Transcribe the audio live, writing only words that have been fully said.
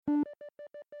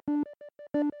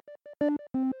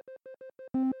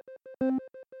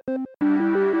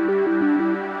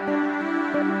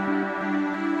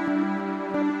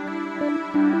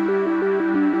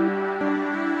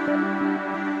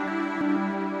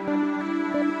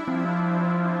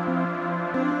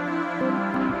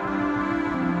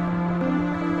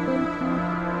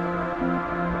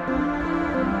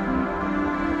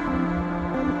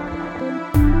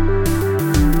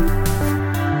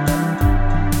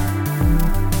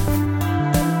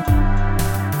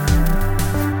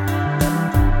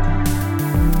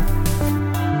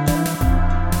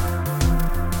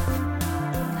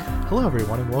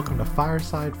welcome to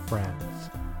Fireside Friends.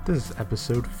 This is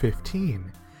episode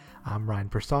 15. I'm Ryan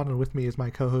Persad, and with me is my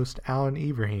co-host Alan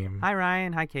Ibrahim. Hi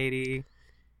Ryan, hi Katie.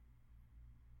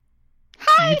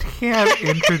 Hi! You can't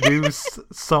introduce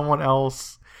someone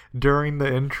else during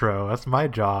the intro. That's my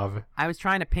job. I was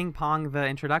trying to ping pong the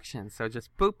introduction, so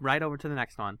just boop, right over to the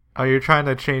next one. Oh, you're trying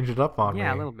to change it up on me?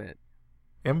 Yeah, a little bit.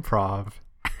 Improv.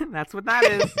 That's what that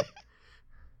is.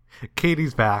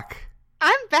 Katie's back.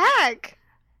 I'm back.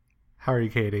 How are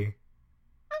you, Katie?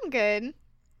 I'm good.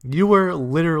 You were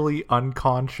literally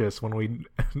unconscious when we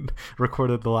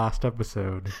recorded the last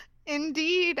episode.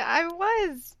 Indeed, I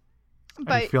was. Are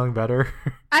But you feeling better?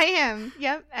 I am.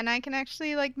 Yep, and I can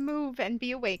actually move and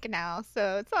be awake now,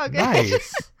 so it's all good.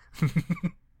 Nice.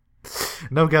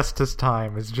 No guest this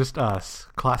time. It's just us.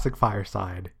 Classic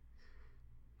Fireside.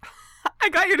 I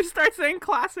got you to start saying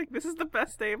classic. This is the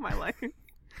best day of my life.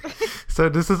 So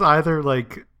this is either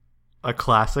a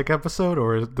classic episode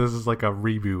or this is a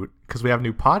reboot, because we have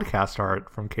new podcast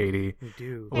art from Katie. We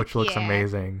do. Which looks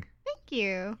amazing. Thank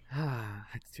you.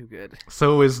 That's too good.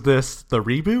 So is this the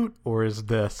reboot, or is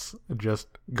this just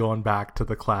going back to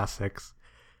the classics?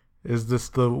 Is this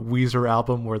the Weezer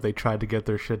album where they tried to get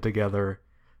their shit together,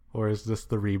 or is this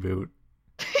the reboot?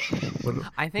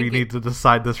 I think we need to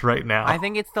decide this right now. I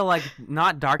think it's the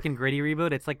not dark and gritty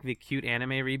reboot. It's the cute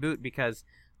anime reboot because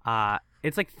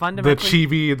it's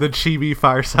fundamentally the chibi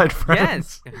Fireside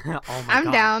Friends. Yes. Oh my I'm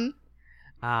God. down.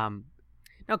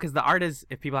 No, because the art is,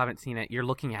 if people haven't seen it, you're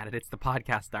looking at it. It's the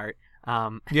podcast art.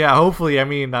 Yeah, hopefully. I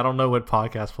mean, I don't know what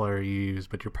podcast player you use,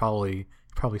 but you probably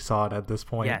saw it at this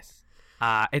point. Yes.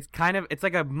 It's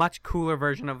like a much cooler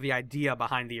version of the idea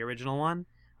behind the original one.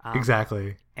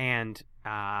 Exactly. And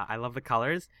I love the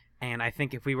colors. And I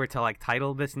think if we were to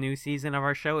title this new season of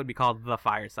our show, it would be called The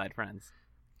Fireside Friends.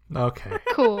 Okay.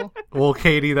 Cool. Well,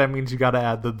 Katie, that means you got to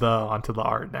add the onto the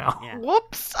art now. Yeah.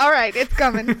 Whoops. All right, it's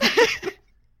coming.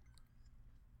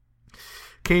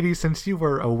 Katie, since you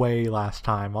were away last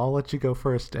time, I'll let you go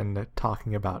first in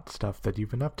talking about stuff that you've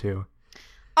been up to.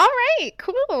 All right,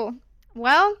 cool.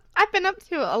 Well, I've been up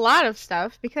to a lot of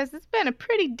stuff because it's been a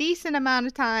pretty decent amount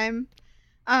of time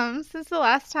since the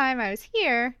last time I was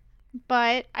here.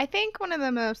 But I think one of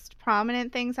the most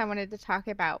prominent things I wanted to talk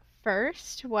about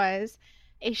first was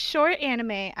a short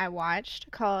anime I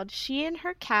watched called She and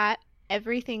Her Cat,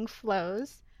 Everything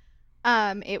Flows.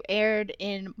 It aired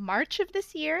in March of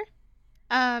this year.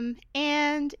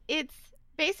 And it's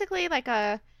basically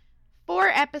a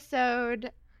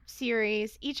 4-episode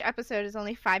series. Each episode is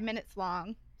only 5 minutes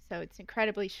long, so it's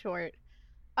incredibly short.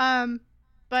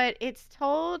 But it's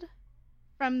told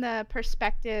from the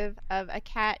perspective of a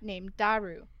cat named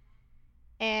Daru.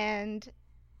 And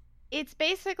it's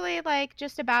basically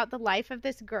just about the life of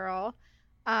this girl.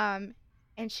 And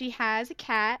she has a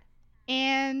cat,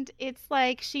 and it's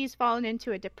she's fallen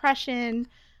into a depression.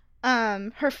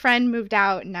 Her friend moved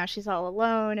out and now she's all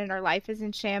alone and her life is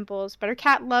in shambles, but her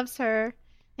cat loves her.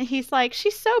 And he's like,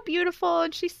 she's so beautiful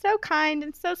and she's so kind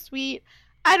and so sweet.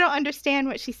 I don't understand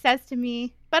what she says to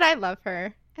me, but I love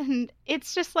her. And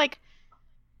it's just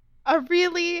a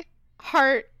really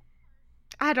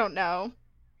I don't know.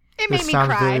 It made me cry.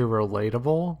 This sounds very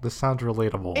relatable. This sounds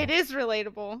relatable. It is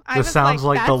relatable. This sounds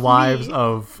like the that's lives me.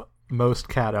 of most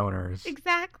cat owners.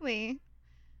 Exactly.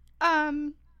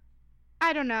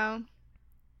 I don't know.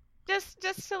 Just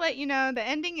to let you know, the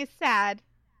ending is sad.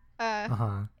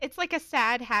 It's a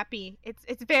sad happy.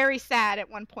 It's very sad at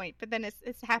one point, but then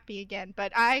it's happy again.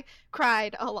 But I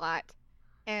cried a lot,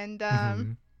 and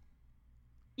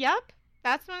yep,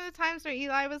 that's one of the times where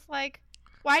Eli was like,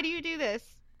 "Why do you do this?"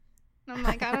 And I'm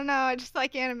like, "I don't know. I just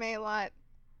like anime a lot,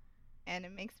 and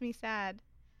it makes me sad."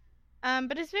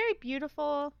 But it's very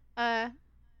beautiful.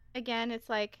 Again, it's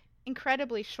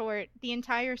incredibly short. The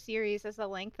entire series is the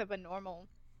length of a normal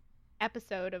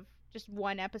episode of just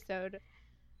one episode.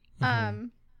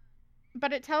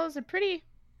 But it tells a pretty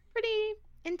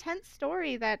intense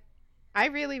story that I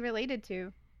really related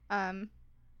to. And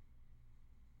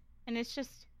it's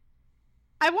just,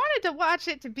 I wanted to watch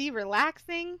it to be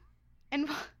relaxing, and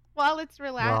while it's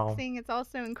relaxing, it's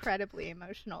also incredibly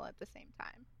emotional at the same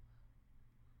time.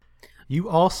 You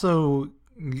also...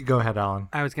 Go ahead, Alan.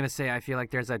 I was going to say, I feel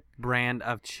like there's a brand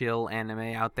of chill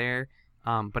anime out there,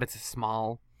 but it's a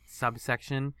small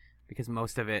subsection because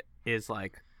most of it is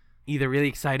either really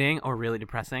exciting or really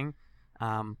depressing.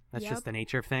 That's just the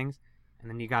nature of things.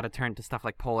 And then you got to turn to stuff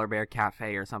like Polar Bear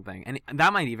Cafe or something. And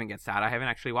that might even get sad. I haven't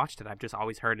actually watched it. I've just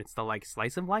always heard it's the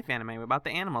slice of life anime about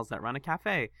the animals that run a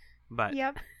cafe. But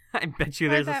I bet you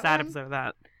there's a sad episode of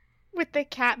that. With the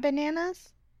cat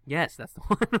bananas? Yes, that's the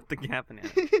one with the cat banana.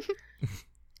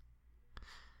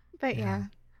 But yeah.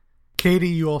 Katie,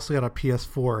 you also got a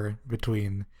PS4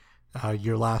 between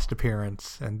your last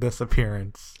appearance and this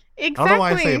appearance. Exactly. I don't know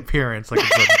why I say appearance like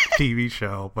it's a TV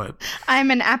show, but I'm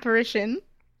an apparition.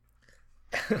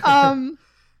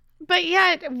 But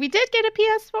yeah, we did get a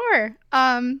PS4.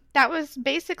 That was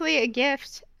basically a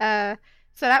gift. So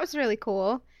that was really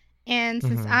cool. And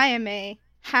since I am a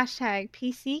hashtag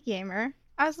PC gamer,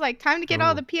 I was like, time to get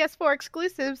all the PS4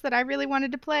 exclusives that I really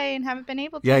wanted to play and haven't been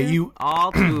able to. Yeah, you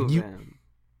All two of them.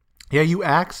 Yeah, you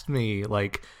asked me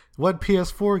like, what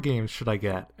PS4 games should I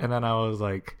get? And then I was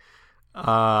like,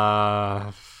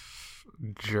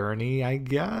 Journey, I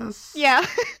guess. Yeah.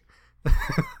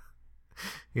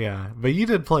 Yeah, but you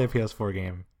did play a PS4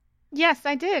 game. Yes,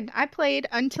 I did. I played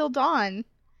Until Dawn.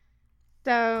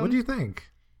 So What do you think?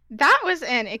 that was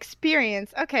an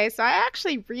experience. Okay, so I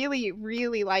actually really,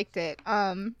 really liked it.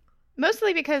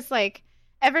 Mostly because like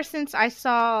ever since I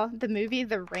saw the movie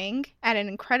The Ring at an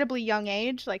incredibly young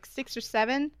age, like 6 or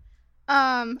 7,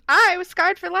 I was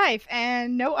scarred for life,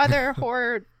 and no other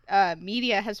horror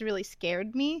media has really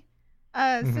scared me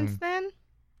since then.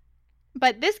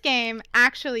 But this game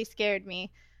actually scared me.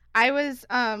 I was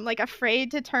like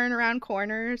afraid to turn around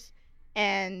corners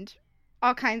and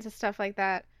all kinds of stuff like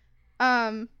that.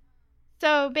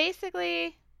 So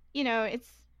basically, it's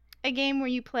a game where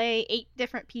you play 8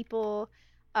 different people.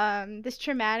 This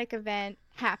traumatic event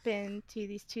happened to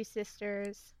these 2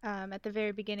 sisters at the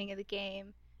very beginning of the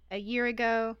game a year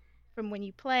ago from when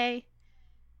you play.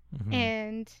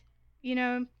 And,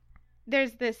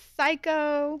 there's this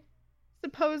psycho,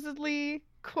 supposedly,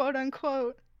 quote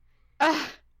unquote,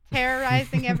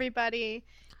 terrorizing everybody.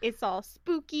 It's all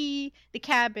spooky. The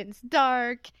cabin's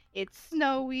dark. It's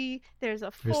snowy. There's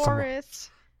a forest.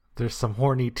 There's some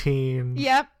horny teens.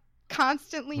 Yep.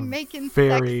 Constantly making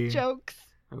Very- sex jokes.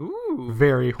 Ooh.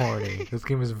 Very horny. This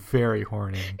game is very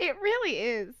horny. It really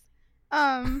is.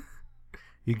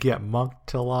 You get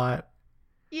monked a lot.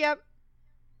 Yep.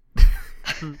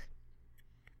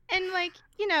 And like,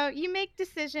 you make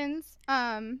decisions.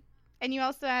 And you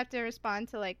also have to respond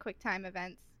to like quick time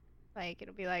events. Like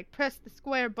it'll be like press the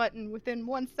square button within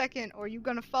 1 second or you're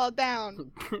gonna fall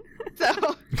down.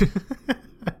 So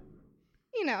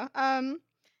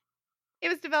it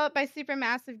was developed by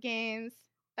Supermassive Games.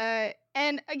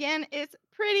 And again, it's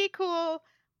pretty cool.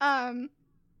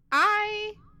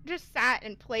 I just sat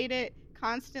and played it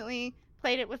constantly,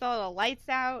 played it with all the lights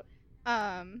out.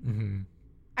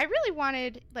 I really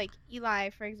wanted, like, Eli,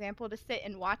 for example, to sit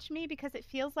and watch me because it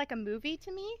feels like a movie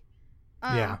to me.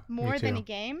 Yeah, more me than too. a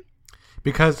game.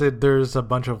 Because there's a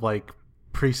bunch of like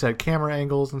preset camera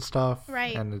angles and stuff.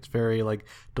 Right. And it's very like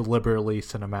deliberately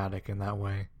cinematic in that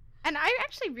way. And I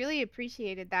actually really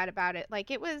appreciated that about it. Like,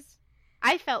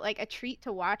 I felt like a treat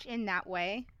to watch in that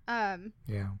way.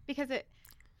 Yeah. Because it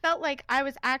felt like I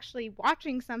was actually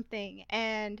watching something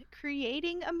and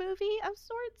creating a movie of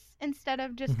sorts instead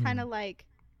of just kind of like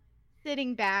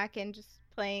sitting back and just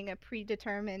playing a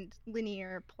predetermined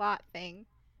linear plot thing.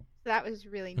 So that was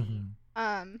really neat.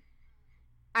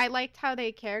 I liked how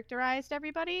they characterized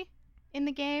everybody in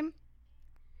the game.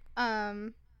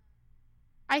 I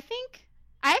think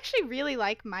I actually really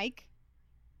like Mike.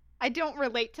 I don't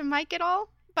relate to Mike at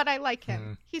all, but I like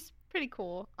him. He's pretty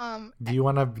cool. Do you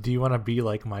wanna be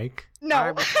like Mike?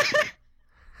 No.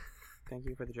 Thank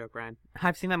you for the joke, Ryan.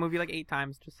 I've seen that movie like 8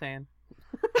 times, just saying.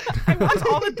 I I watch watched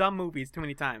all the dumb movies too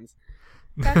many times.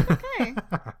 That's okay.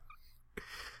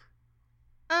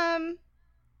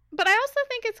 But I also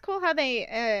think it's cool how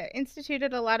they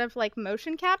instituted a lot of like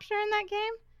motion capture in that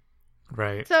game.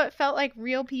 Right. So it felt like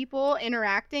real people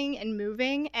interacting and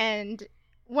moving. And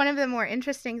one of the more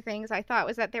interesting things I thought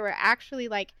was that there were actually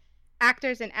like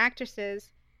actors and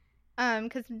actresses.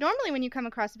 Because normally when you come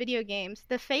across video games,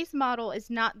 the face model is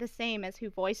not the same as who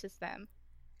voices them.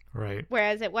 Right.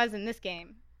 Whereas it was in this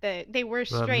game. They were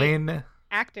The straight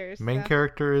actors. main so.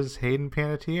 character is Hayden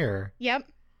Panettiere. Yep.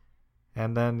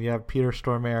 And then you have Peter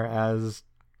Stormare as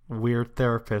weird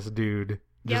therapist dude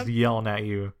just yelling at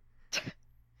you.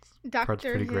 Dr.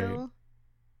 pretty great. Hill.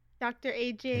 Dr.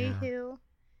 AJ Hill.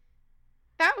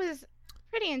 That was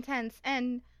pretty intense.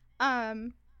 And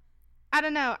I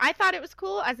don't know. I thought it was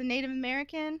cool as a Native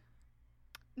American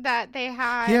that they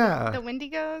had the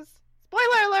Wendigos.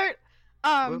 Spoiler alert!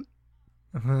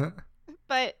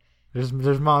 But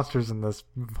there's monsters in this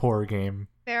horror game.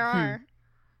 there are.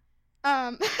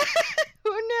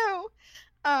 Who knew?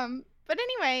 But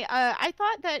anyway, I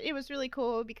thought that it was really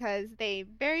cool because they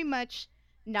very much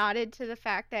nodded to the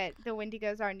fact that the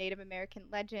Wendigos are a Native American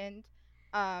legend.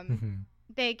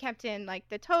 They kept in like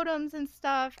the totems and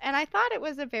stuff, and I thought it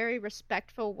was a very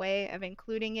respectful way of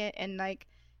including it and like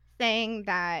saying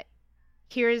that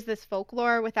here is this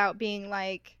folklore without being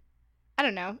like, I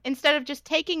don't know, instead of just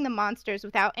taking the monsters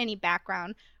without any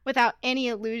background, without any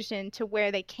allusion to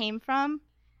where they came from.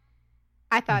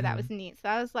 I thought that was neat. So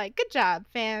I was like, good job,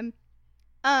 fam.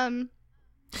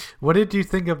 What did you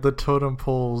think of the totem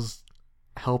poles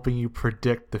helping you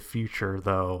predict the future,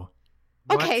 though?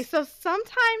 Okay, What? so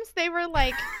sometimes they were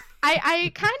like,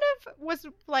 I kind of was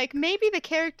like, maybe the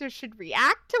characters should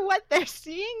react to what they're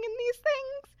seeing in these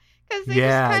things. Because they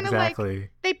Yeah, just kind of exactly.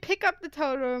 like, they pick up the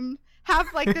totem, have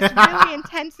like this really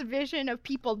intense vision of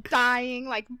people dying,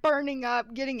 like burning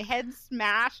up, getting heads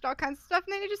smashed, all kinds of stuff,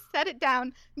 and then they just set it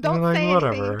down, don't like, say anything,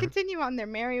 whatever. and continue on their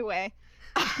merry way.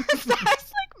 So I was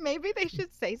like, maybe they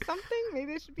should say something.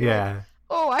 Maybe they should be like, Yeah.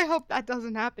 oh, I hope that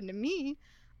doesn't happen to me.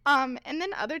 And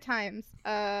then other times,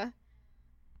 I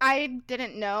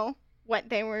didn't know what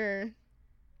they were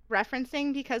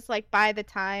referencing because, like, by the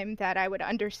time that I would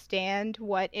understand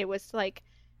what it was, like,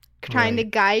 trying to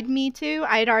Right. guide me to,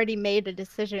 I'd already made a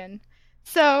decision.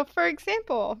 So, for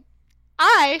example,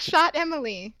 I shot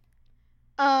Emily.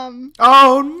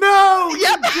 Oh no!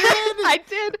 Yep, You did! I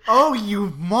did. Oh,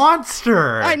 you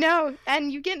monster! I know,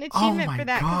 and you get an achievement my for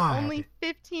that because God. only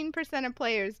 15% of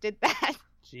players did that.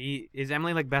 Gee, is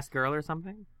Emily like best girl or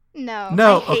something? No,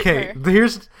 No, I hate okay. her.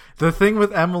 Here's the thing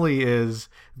with Emily is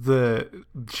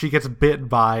she gets bit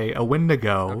by a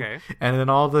Wendigo, Okay. and then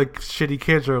all the shitty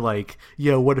kids are like,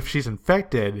 "Yo, what if she's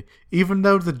infected?" Even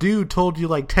though the dude told you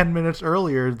like 10 minutes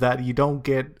earlier that you don't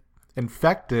get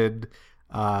infected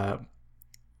by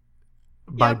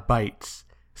Yep. bites.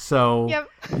 So Yep.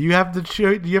 you have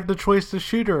the choice to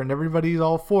shoot her, and everybody's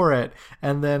all for it.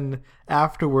 And then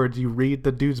afterwards, you read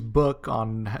the dude's book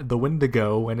on the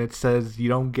Wendigo, and it says you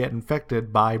don't get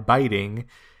infected by biting.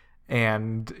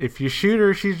 And if you shoot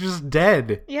her, she's just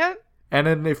dead. Yep. And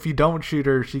then if you don't shoot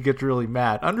her, she gets really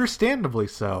mad, understandably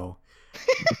so.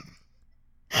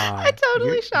 I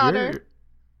totally shot her.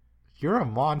 You're a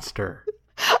monster.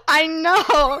 I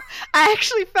know. I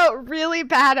actually felt really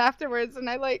bad afterwards, and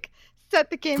I like set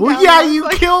the game Well, down. yeah, and I was you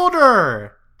like, killed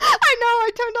her. I know. I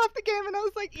turned off the game, and I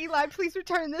was like, Eli, please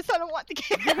return this. I don't want the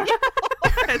game anymore.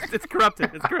 It's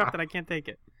corrupted. It's corrupted. I can't take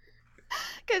it.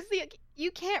 Because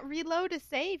you can't reload a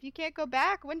save. You can't go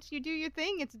back. Once you do your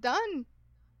thing, it's done.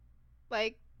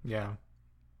 Like, Yeah.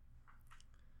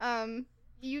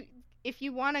 if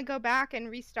you want to go back and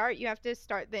restart, you have to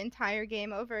start the entire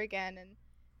game over again, and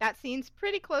that scene's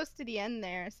pretty close to the end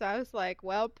there. So I was like,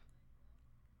 welp,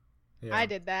 Yeah. I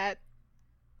did that.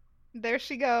 There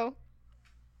she go.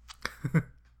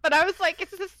 But I was like,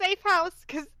 it's a safe house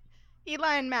because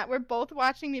Eli and Matt were both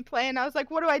watching me play, and I was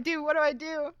like, what do I do? What do I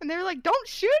do? And they were like, don't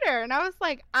shoot her. And I was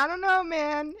like, I don't know,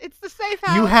 man. It's the safe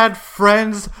house. You had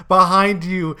friends behind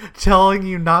you telling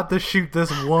you not to shoot this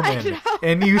woman, know.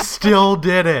 and you still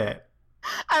did it.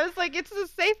 I was like, it's a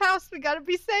safe house. We gotta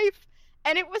be safe.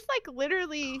 And it was like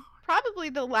literally probably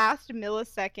the last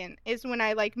millisecond is when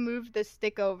I like moved the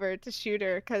stick over to shoot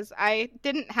her because I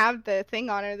didn't have the thing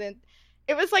on her. Then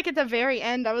it was like at the very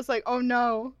end. I was like, oh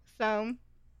no. So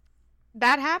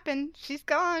that happened. She's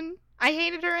gone. I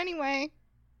hated her anyway.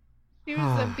 She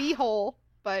was a beehole,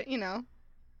 but you know.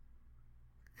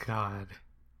 God.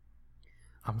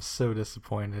 I'm so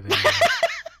disappointed in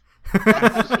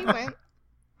That's where she you. went.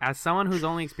 As someone whose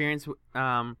only experience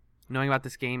knowing about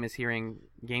this game is hearing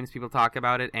games people talk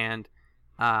about it, and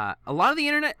a lot of the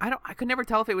internet, I could never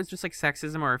tell if it was just like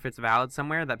sexism or if it's valid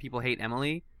somewhere that people hate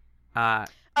Emily. Oh,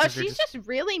 'cause they're she's just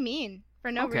really mean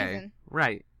for no okay, reason.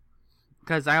 right?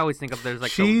 Because I always think of there's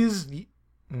like She's.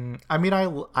 I mean,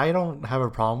 I don't have a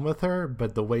problem with her,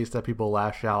 but the ways that people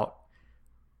lash out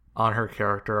on her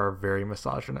character are very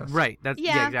misogynist. right. That's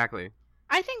yeah, Yeah. exactly.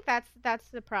 I think that's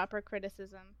the proper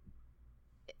criticism.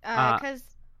 Uh, Because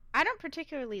I don't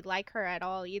particularly like her at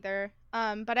all either.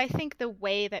 But I think the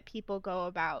way that people go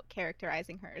about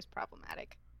characterizing her is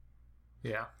problematic.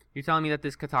 Yeah. You're telling me that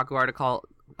this Kotaku article,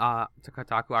 it's a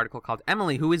Kotaku article called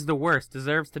 "Emily, who is the worst,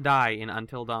 deserves to die" in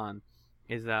Until Dawn,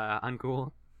 is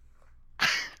uncool.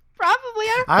 Probably,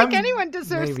 I don't think anyone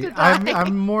deserves to die.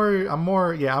 I'm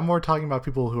more talking about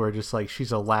people who are just like,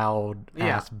 she's a loud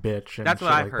Yeah. ass bitch. And That's shit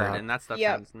what I've like heard, that. and that stuff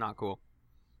Yep. sounds not cool.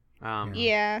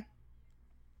 Yeah.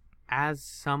 As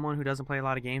someone who doesn't play a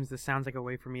lot of games, this sounds like a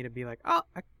way for me to be like, oh,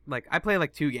 I play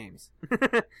like 2 games,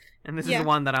 and this Yeah. is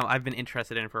one that I've been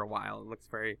interested in for a while. It looks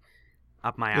very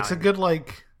up my alley. It's a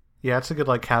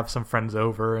good have some friends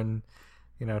over and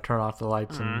turn off the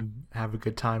lights and have a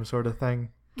good time sort of thing.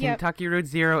 Yep. Kentucky Road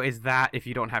Zero is that if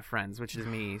you don't have friends, which is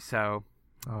me. So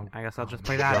Oh, I guess I'll just oh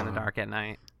play my that in the God. dark at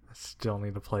night. I still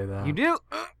need to play that. You do?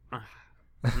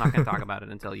 I'm not gonna talk about it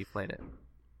until you've played it.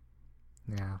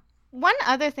 Yeah. one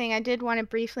other thing I did want to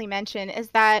briefly mention is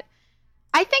that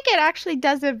I think it actually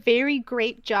does a very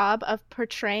great job of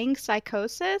portraying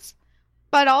psychosis,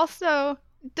 but also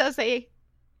does a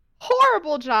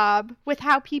horrible job with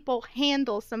how people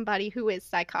handle somebody who is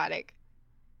psychotic.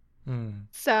 Hmm.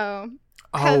 So,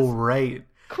 Oh, right.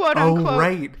 quote Oh, unquote,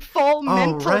 right. full Oh,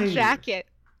 mental right. jacket.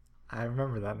 I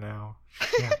remember that now.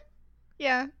 Yeah.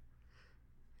 Yeah.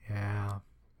 Yeah.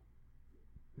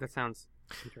 That sounds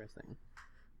interesting.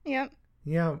 Yep.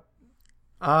 Yeah.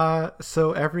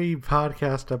 So every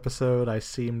podcast episode, I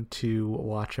seem to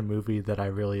watch a movie that I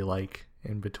really like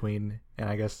in between. And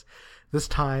I guess this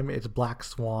time it's Black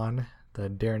Swan, the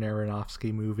Darren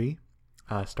Aronofsky movie,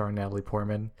 starring Natalie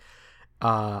Portman.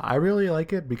 I really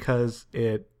like it because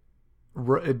it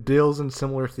deals in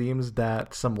similar themes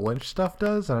that some Lynch stuff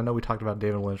does. And I know we talked about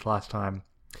David Lynch last time.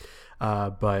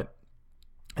 But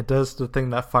it does the thing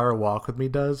that Fire Walk with Me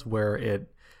does, where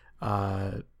it,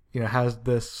 has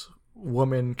this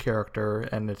woman character,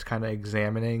 and it's kind of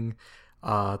examining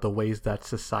the ways that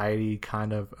society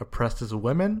kind of oppresses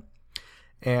women.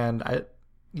 And I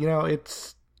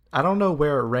don't know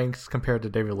where it ranks compared to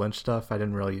David Lynch stuff. I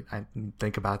didn't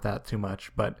think about that too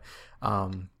much, but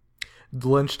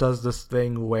Lynch does this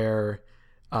thing where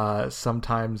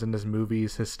sometimes in his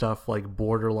movies, his stuff like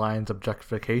borderlines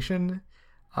objectification,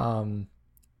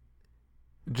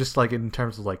 just like in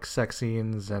terms of like sex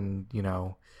scenes and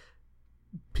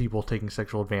people taking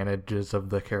sexual advantages of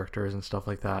the characters and stuff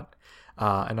like that.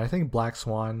 And I think Black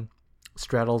Swan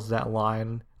straddles that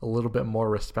line a little bit more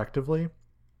respectively.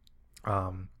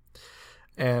 And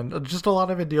just a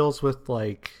lot of it deals with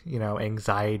like,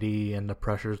 anxiety and the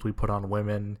pressures we put on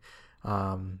women,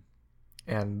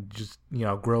 and just,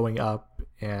 growing up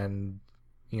and,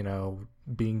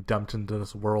 being dumped into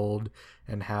this world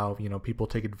and how, people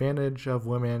take advantage of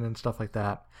women and stuff like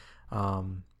that.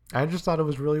 I just thought it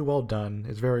was really well done.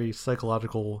 It's very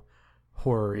psychological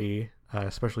horror-y,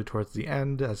 especially towards the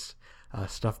end as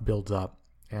stuff builds up.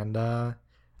 And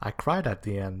I cried at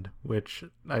the end, which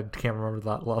I can't remember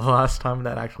the last time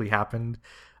that actually happened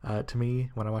to me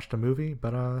when I watched a movie.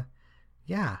 But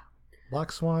yeah,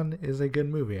 Black Swan is a good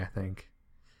movie, I think.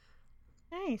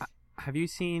 Nice. Have you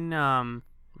seen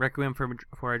Requiem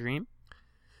for a Dream?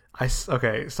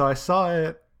 Okay, so I saw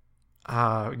it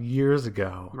years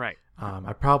ago. Right.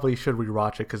 I probably should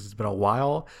rewatch it because it's been a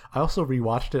while. I also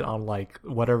rewatched it on like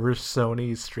whatever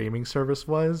Sony's streaming service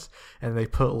was, and they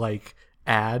put like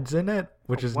ads in it,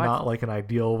 which is not like an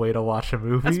ideal way to watch a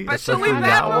movie, especially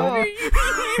that movie.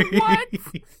 What?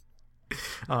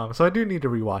 So I do need to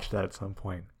rewatch that at some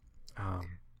point.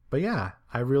 But yeah,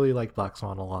 I really like Black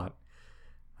Swan a lot.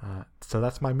 So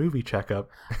that's my movie checkup.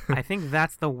 I think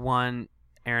that's the one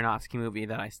Aronofsky movie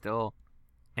that I still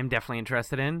am definitely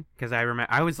interested in, because I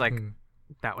remember I was like,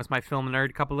 that was my film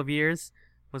nerd couple of years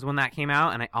was when that came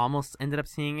out, and I almost ended up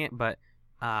seeing it, but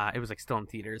it was like still in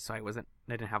theaters, so I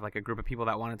didn't have like a group of people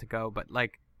that wanted to go, but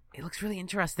like it looks really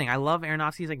interesting. I love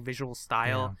Aronofsky's like visual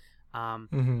style. Yeah.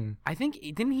 I think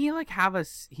didn't he like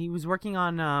he was working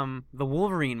on the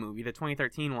Wolverine movie, the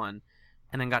 2013 one,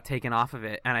 and then got taken off of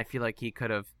it, and I feel like he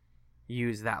could have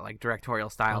used that like directorial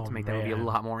style to make that movie a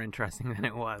lot more interesting than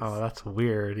it was. Oh, that's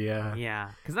weird.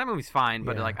 Yeah, because that movie's fine,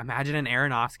 but like imagine an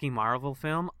Aronofsky Marvel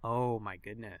film. Oh my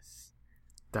goodness,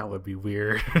 that would be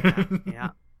weird.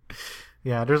 Yeah.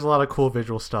 Yeah, there's a lot of cool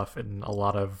visual stuff and a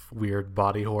lot of weird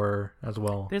body horror as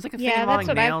well. There's like a thing involving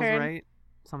nails, right?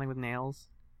 Something with nails.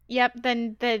 Yep,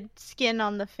 then the skin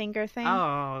on the finger thing.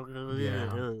 Oh,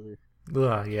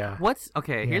 yeah.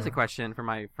 Here's a question for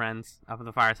my friends up in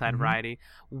the Fireside Variety.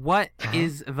 What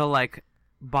is the like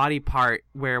body part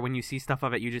where when you see stuff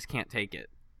of it you just can't take it?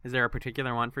 Is there a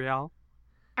particular one for y'all?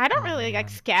 I don't really like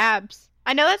scabs.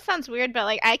 I know that sounds weird, but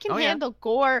like I can handle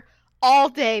gore all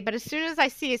day, but as soon as I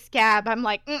see a scab, I'm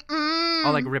like, Oh,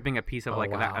 like ripping a piece of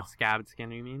that scabbed skin,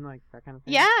 you mean? Like that kind of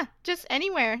thing? Yeah, just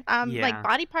anywhere. Like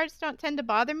body parts don't tend to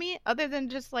bother me other than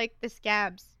just like the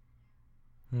scabs.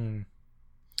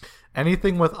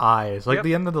 Anything with eyes. Like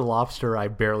the end of The Lobster I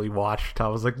barely watched. I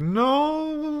was like,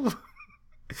 no.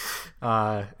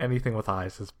 Anything with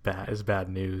eyes is bad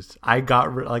news. I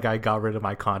got rid of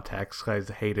my contacts because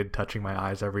I hated touching my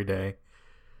eyes every day.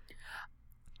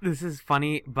 This is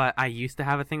funny, but I used to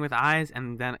have a thing with eyes,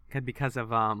 and then because of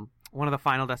one of the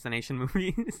Final Destination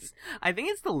movies, I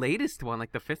think it's the latest one,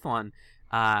 like the 5th one,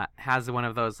 has one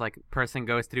of those like person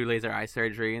goes through laser eye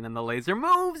surgery, and then the laser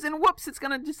moves, and whoops, it's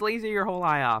gonna just laser your whole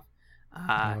eye off.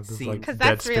 Like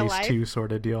Dead Space 2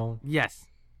 sort of deal. Yes.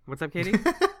 What's up, Katie?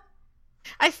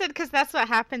 I said because that's what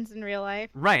happens in real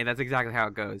life. Right, that's exactly how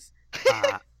it goes.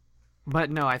 But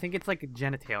no, I think it's like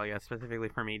genitalia specifically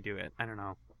for me do it. I don't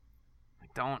know.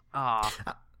 don't. Oh,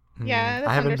 Yeah, that's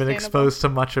I haven't been understandable. exposed to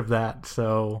much of that,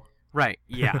 so right.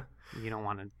 Yeah, you don't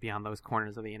want to be on those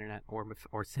corners of the internet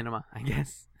or cinema, I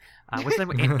guess. What's that?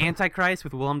 Antichrist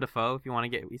with Willem Dafoe. If you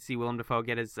want to see Willem Dafoe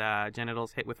get his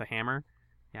genitals hit with a hammer,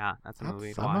 yeah, that's a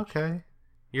movie to I'm watch. okay.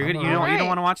 You're good. I'm You don't alright.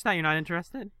 want to watch that. You're not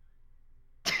interested.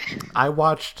 I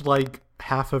watched like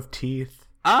half of Teeth.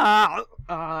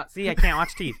 See, I can't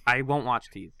watch Teeth. I won't watch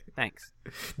Teeth. Thanks.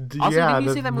 Also, Yeah, didn't you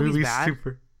the say that movie's bad?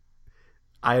 super.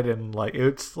 I didn't like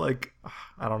it's like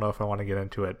I don't know if I want to get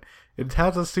into it. It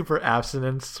has a super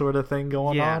abstinence sort of thing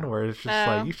going Yeah. on where it's just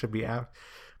Oh. like you should be and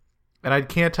I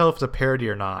can't tell if it's a parody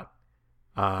or not.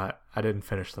 I didn't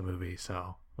finish the movie,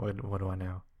 so what do I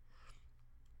know?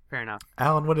 Fair enough.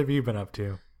 Alan, what have you been up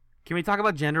to? Can we talk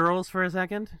about gender roles for a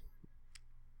second?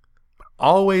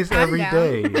 Always, I'm every down.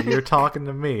 day, you're talking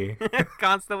to me.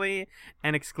 Constantly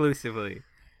and exclusively.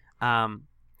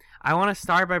 I want to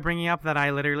start by bringing up that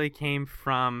I literally came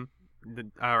from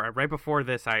right before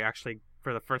this. I actually,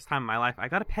 for the first time in my life, I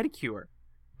got a pedicure.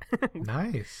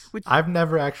 Nice. Which- I've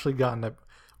never actually gotten a.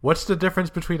 What's the difference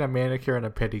between a manicure and a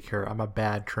pedicure? I'm a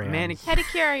bad trans.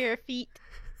 Pedicure your feet.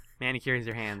 Manicure is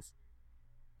your hands.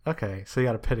 Okay, so you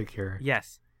got a pedicure.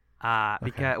 Yes.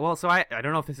 Because so I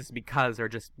don't know if this is because or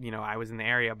just I was in the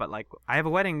area, but like I have a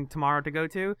wedding tomorrow to go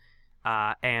to,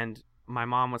 and my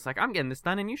mom was like, I'm getting this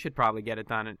done, and you should probably get it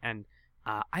done, and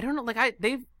I don't know, like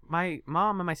my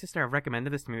mom and my sister have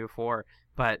recommended this to me before,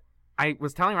 but I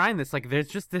was telling Ryan this, like there's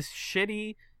just this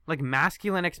shitty like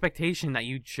masculine expectation that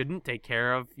you shouldn't take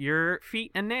care of your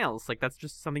feet and nails, like that's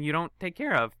just something you don't take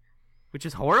care of, which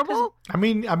is horrible. I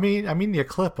mean, you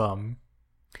clip them.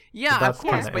 Yeah, But that's of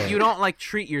course, kinda but it. you don't like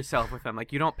treat yourself with them.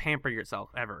 Like you don't pamper yourself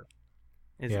ever.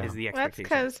 Is Yeah. the That's expectation?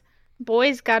 because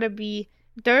boys gotta be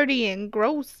dirty and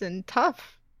gross and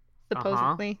tough,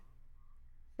 supposedly.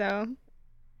 So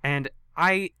And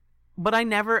I've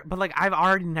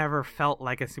already never felt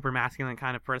like a super masculine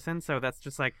kind of person. So that's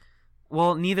just like,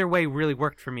 well, neither way really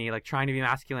worked for me. Like trying to be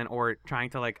masculine or trying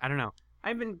to like, I don't know.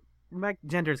 My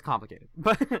gender is complicated,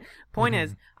 but point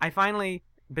is, I finally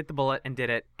bit the bullet and did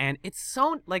it, and it's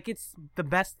so like it's the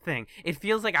best thing. It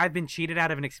feels like I've been cheated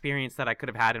out of an experience that I could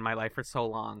have had in my life for so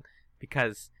long,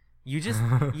 because you just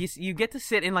you get to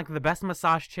sit in like the best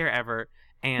massage chair ever,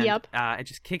 and Yep. it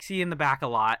just kicks you in the back a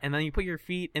lot, and then you put your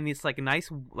feet in this like nice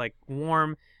like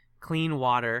warm clean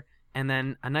water, and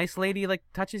then a nice lady like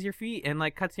touches your feet and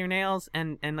like cuts your nails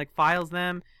and like files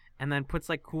them, and then puts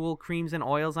like cool creams and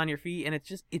oils on your feet, and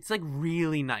it's like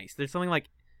really nice. There's something like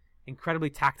incredibly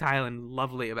tactile and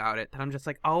lovely about it that I'm just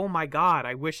like, oh my god,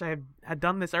 I wish I had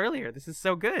done this earlier. This is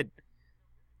so good.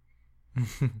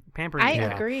 Pampering. I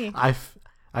yourself. agree.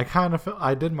 I kind of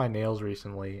I did my nails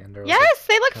recently, and they're Yes,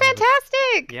 they look kind of-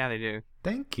 fantastic. Yeah, they do.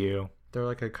 thank you. They're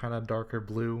like a kind of darker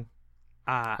blue.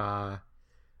 Uh,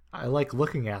 I like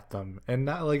looking at them, and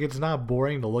not like it's not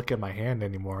boring to look at my hand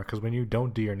anymore. Because when you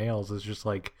don't do your nails, it's just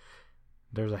like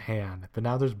there's a hand, but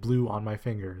now there's blue on my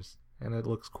fingers, and it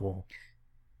looks cool.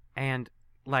 and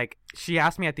like she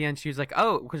asked me at the end, she was like,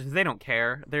 oh, because they don't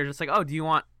care. They're just like, oh, do you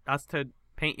want us to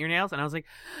paint your nails? And I was like,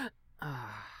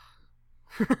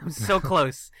 I'm so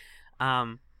close.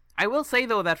 I will say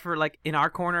though that for like in our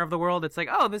corner of the world, it's like,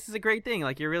 oh, this is a great thing.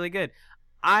 Like you're really good.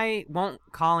 I won't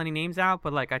call any names out,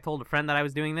 but like I told a friend that I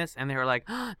was doing this, and they were like,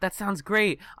 oh, that sounds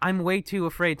great. I'm way too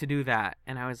afraid to do that.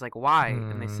 And I was like, why?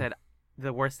 And they said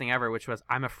the worst thing ever, which was,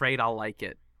 I'm afraid I'll like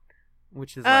it.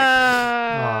 Which is like,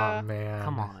 Oh man,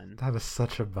 come on. that is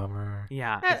such a bummer.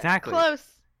 yeah, exactly. Close.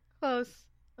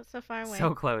 That's so far away.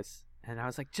 So close. And I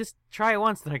was like, just try it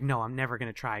once. They're like, no, I'm never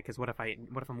gonna try, because what if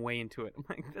I'm way into it? I'm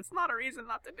like, that's not a reason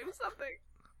not to do something.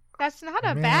 That's not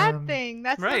a Man, bad thing.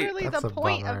 That's right. literally That's the a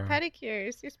point bummer. of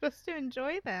pedicures. You're supposed to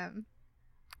enjoy them.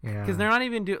 Yeah, Because they're not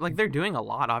even they're doing a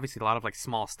lot, obviously a lot of like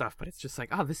small stuff, but it's just like,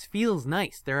 oh, this feels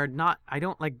nice. I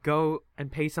don't like go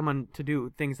and pay someone to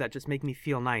do things that just make me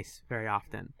feel nice very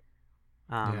often.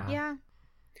 Yeah. Yeah.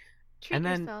 Treat And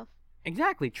then- yourself.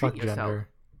 Exactly. Treat fuck yourself. gender.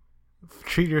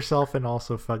 Treat yourself and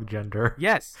also fuck gender.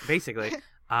 Yes, basically.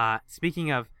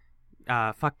 Speaking of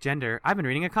fuck gender, I've been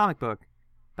reading a comic book.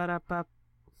 Ba-da-ba.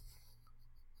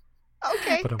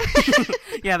 Okay. But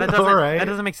Yeah, that All right.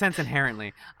 doesn't make sense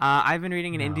inherently. I've been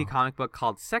reading an indie No. comic book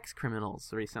called Sex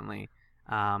Criminals recently.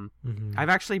 Mhm. I've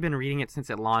actually been reading it since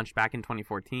it launched back in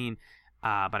 2014,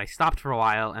 but I stopped for a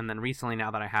while, and then recently, now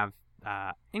that I have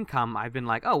income, I've been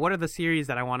like, oh, what are the series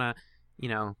that I want to,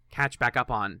 catch back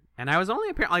up on? And I was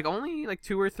only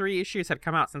 2 or 3 issues had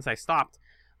come out since I stopped.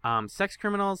 Sex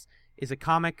Criminals is a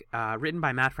comic written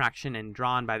by Matt Fraction and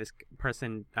drawn by this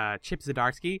person, Chip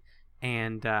Zdarsky,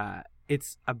 and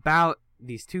it's about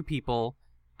these two people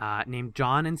named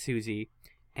John and Susie,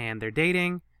 and they're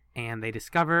dating, and they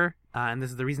discover, and this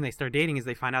is the reason they start dating, is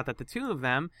they find out that the two of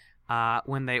them,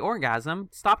 when they orgasm,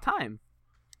 stop time.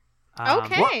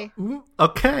 Okay.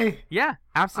 Okay. Yeah,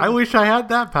 I absolutely. wish I had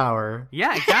that power.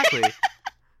 Yeah, exactly.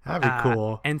 That'd be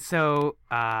cool. And so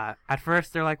at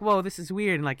first they're like, whoa, this is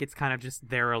weird. And like it's kind of just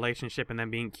their relationship and them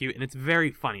being cute. And it's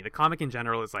very funny. The comic in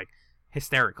general is like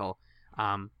hysterical,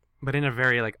 but in a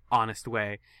very like honest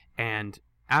way. And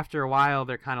after a while,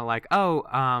 they're kind of like,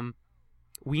 oh,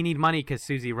 we need money because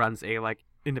Susie runs a like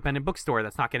independent bookstore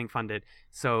that's not getting funded.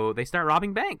 So they start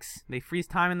robbing banks. They freeze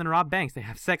time and then rob banks. They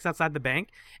have sex outside the bank.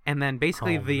 And then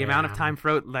basically the amount of time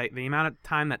the amount of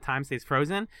time that time stays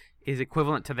frozen is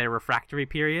equivalent to their refractory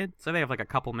period. So they have like a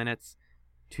couple minutes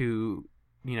to,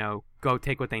 go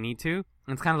take what they need to.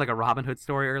 And it's kind of like a Robin Hood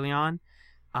story early on.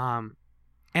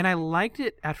 And I liked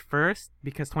it at first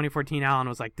because 2014 Alan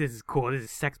was like, this is cool. This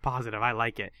is sex positive. I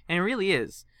like it. And it really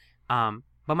is.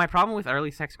 But my problem with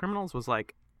early Sex Criminals was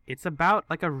like, it's about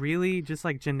like a really just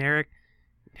like generic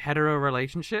hetero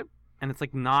relationship. And it's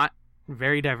like not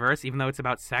very diverse, even though it's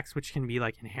about sex, which can be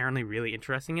like inherently really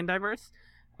interesting and diverse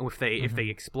if they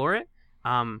explore it.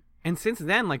 And since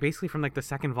then, like basically from like the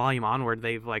second volume onward,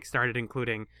 they've like started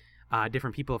including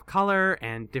different people of color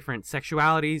and different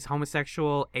sexualities,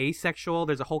 homosexual, asexual.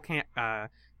 There's a whole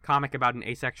comic about an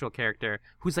asexual character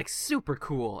who's like super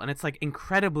cool, and it's like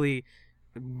incredibly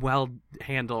well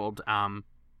handled.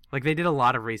 Like they did a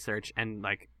lot of research and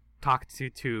like talked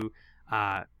to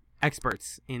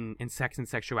experts in sex and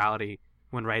sexuality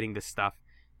when writing this stuff.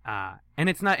 And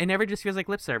it never just feels like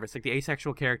lip service. Like the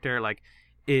asexual character like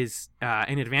is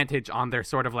an advantage on their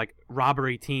sort of like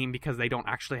robbery team because they don't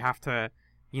actually have to,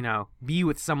 be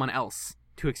with someone else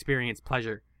to experience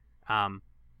pleasure.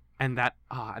 And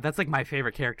that's like my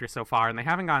favorite character so far. And they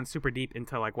haven't gone super deep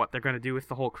into like what they're going to do with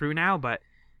the whole crew now, but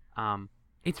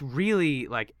it's really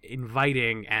like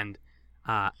inviting. And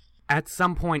at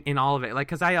some point in all of it, like,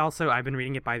 because I've been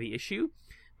reading it by the issue,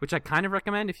 which I kind of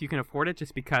recommend if you can afford it,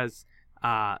 just because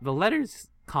the letters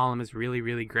column is really,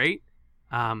 really great.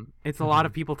 It's a lot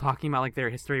of people talking about like their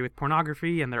history with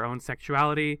pornography and their own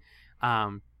sexuality.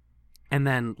 And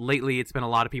then lately it's been a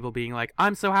lot of people being like,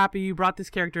 I'm so happy you brought this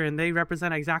character and they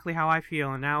represent exactly how I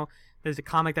feel. And now there's a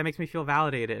comic that makes me feel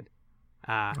validated.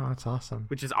 Oh, that's awesome.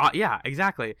 Which is, yeah,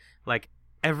 exactly. Like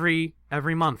every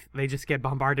month they just get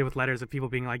bombarded with letters of people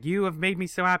being like, you have made me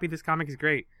so happy. This comic is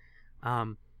great.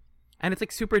 And it's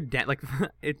like super, like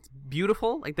it's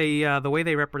beautiful. Like they, the way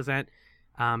they represent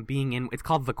being in, it's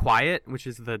called The Quiet, which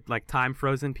is the like time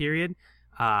frozen period,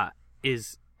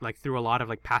 is like through a lot of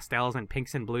like pastels and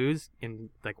pinks and blues in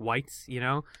like whites,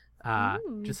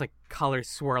 just like colors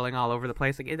swirling all over the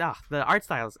place. Like the art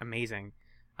style is amazing.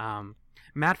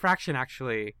 Matt Fraction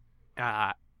actually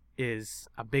is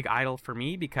a big idol for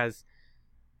me because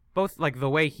both like the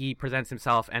way he presents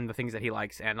himself and the things that he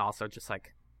likes, and also just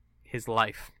like his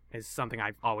life is something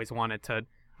I've always wanted to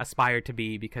aspire to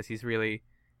be, because he's really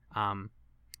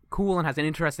cool and has an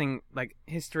interesting like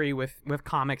history with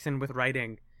comics and with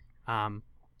writing.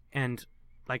 And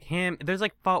like him, there's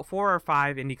like 4 or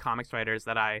 5 indie comics writers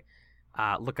that I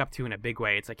look up to in a big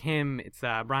way. It's like him, it's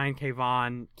Brian K.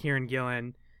 Vaughan, Kieran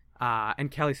Gillen,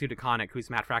 and Kelly Sue DeConnick, who's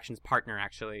Matt Fraction's partner,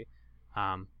 actually.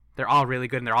 They're all really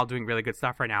good, and they're all doing really good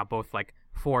stuff right now, both like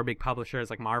for big publishers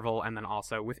like Marvel, and then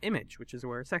also with Image, which is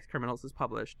where Sex Criminals is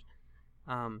published.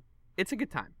 It's a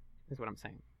good time, is what I'm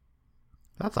saying.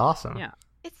 That's awesome. Yeah.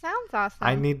 It sounds awesome.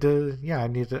 I need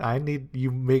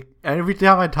you make, every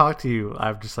time I talk to you,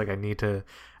 I'm just like, I need to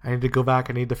go back.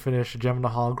 I need to finish Gem and the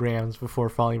Holograms before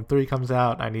Volume 3 comes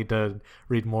out. I need to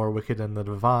read more Wicked and the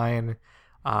Divine.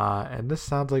 And this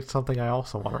sounds like something I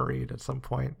also want to read at some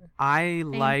point. I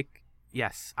like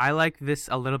this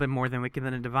a little bit more than Wicked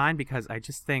and the Divine, because I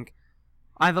just think,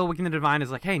 although Wicked and the Divine is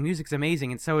like, hey, music's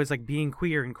amazing, and so is like being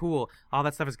queer and cool. All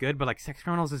that stuff is good, but like Sex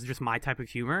Criminals is just my type of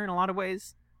humor in a lot of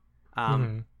ways.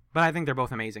 But I think they're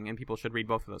both amazing, and people should read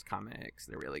both of those comics.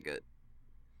 They're really good.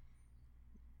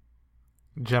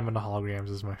 Gem and the Holograms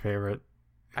is my favorite.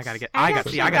 I gotta get I to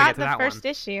that the one. first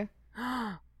issue.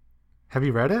 Have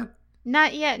you read it?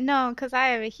 Not yet, no, because I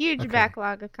have a huge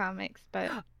backlog of comics,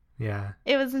 but yeah,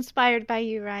 it was inspired by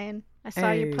you, Ryan. I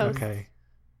saw your post. Okay.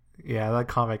 Yeah, that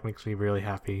comic makes me really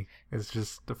happy. It's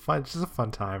just a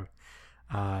fun time.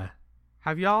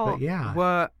 Have y'all?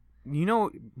 Yeah.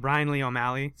 Brian Lee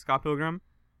O'Malley, Scott Pilgrim?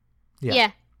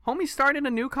 Yeah. Homie started a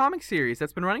new comic series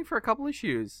that's been running for a couple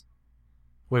issues.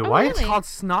 Wait, Oh, what? really? It's called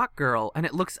Snot Girl, and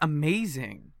it looks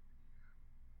amazing.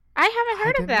 I haven't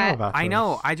heard of that. I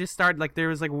know. I just started, like, there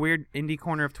was like a weird indie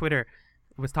corner of Twitter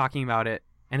was talking about it,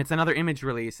 and it's another Image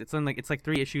release. It's like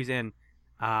 3 issues in.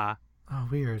 Oh,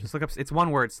 weird. Just look up. It's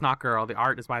one word, Snot Girl. The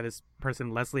art is by this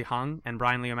person, Leslie Hung, and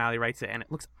Brian Lee O'Malley writes it. And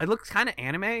it looks kind of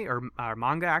anime or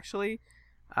manga actually,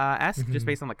 esque, just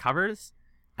based on the covers.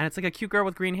 And it's like a cute girl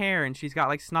with green hair, and she's got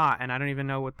like snot, and I don't even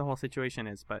know what the whole situation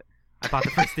is. But I bought the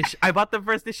first issue. I bought the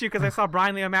first issue because I saw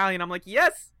Brian Lee O'Malley, and I'm like,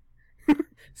 yes.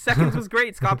 Seconds was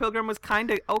great. Scott Pilgrim was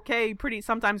kind of okay, pretty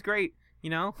sometimes great. You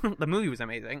know, the movie was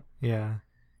amazing. Yeah.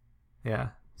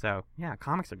 So yeah,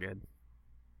 comics are good.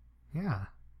 Yeah.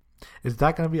 Is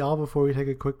that going to be all before we take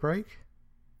a quick break?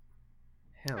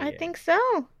 Hell yeah. I think so.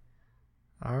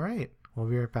 All right. We'll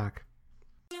be right back.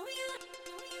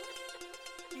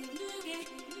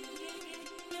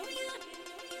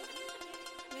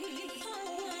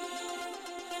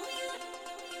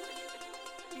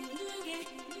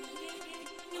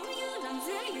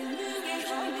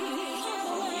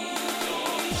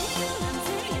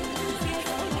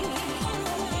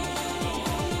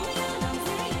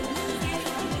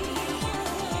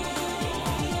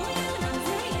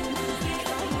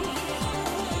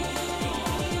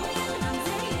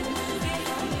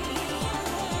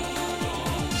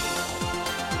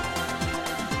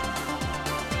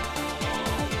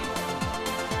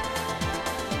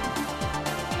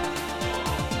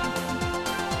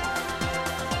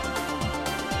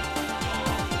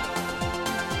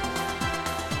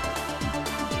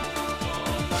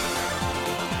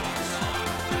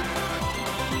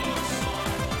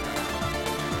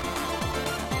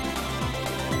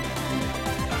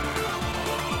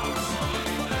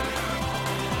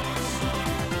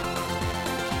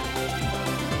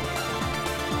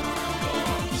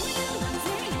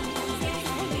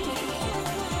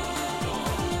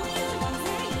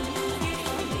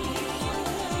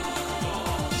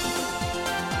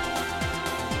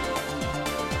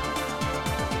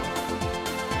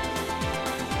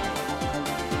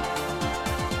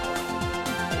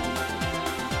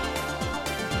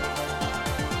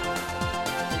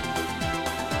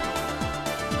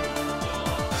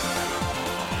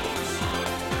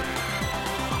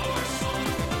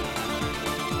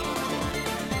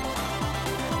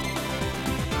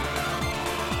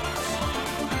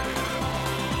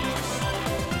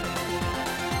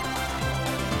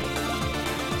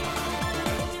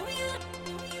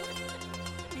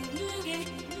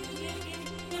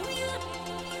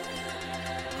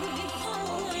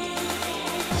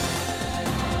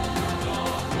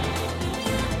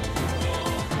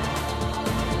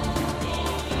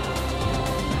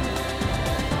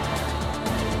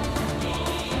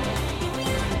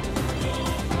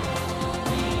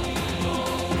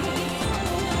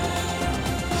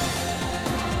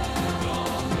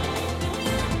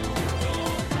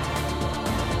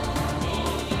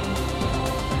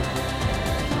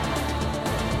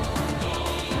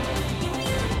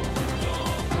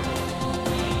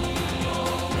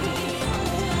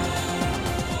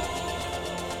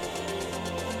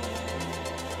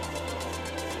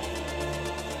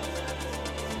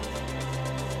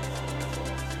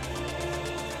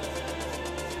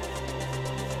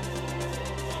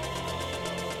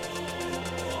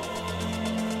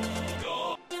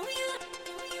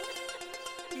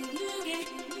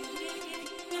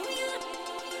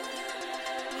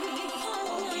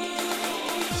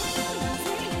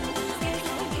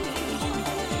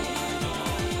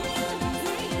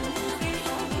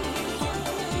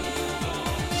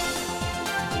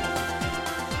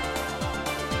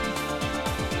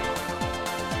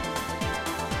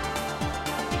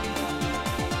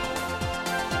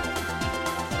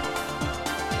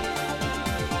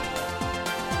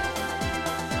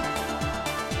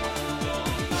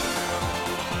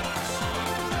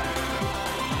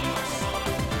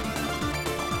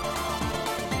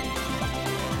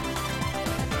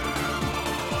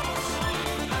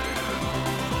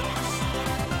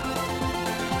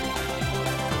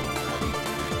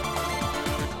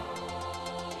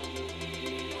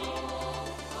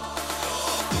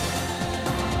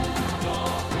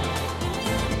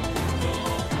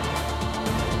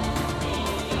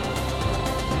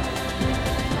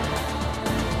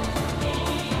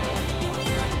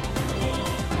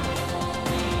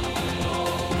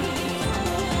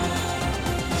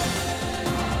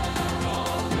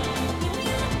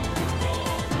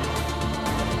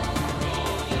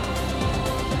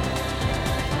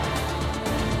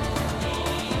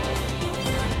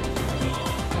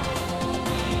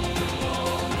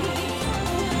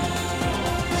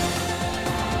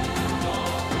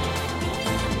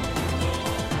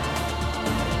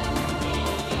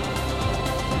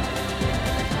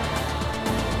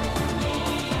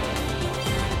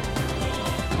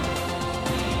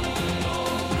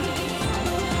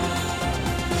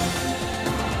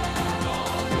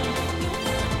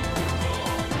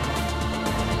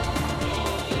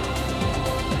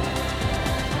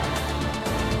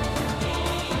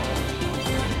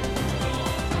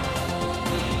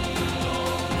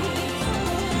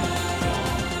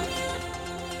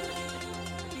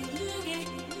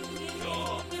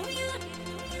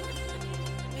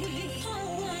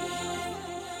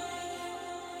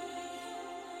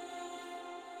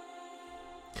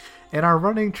 In our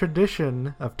running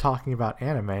tradition of talking about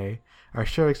anime, our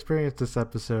show experience this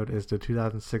episode is the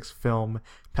 2006 film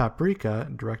Paprika,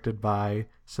 directed by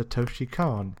Satoshi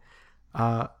Kon.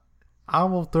 I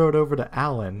will throw it over to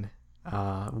Alan.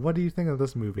 What do you think of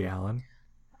this movie, Alan?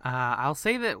 I'll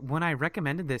say that when I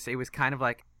recommended this, it was kind of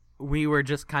like we were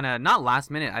just kind of not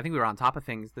last minute. I think we were on top of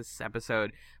things this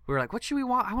episode. We were like, what should we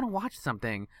watch? I want to watch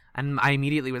something. And I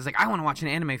immediately was like, I want to watch an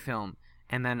anime film.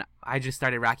 And then I just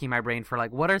started racking my brain for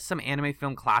like, what are some anime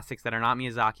film classics that are not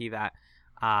Miyazaki that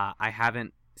I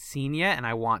haven't seen yet and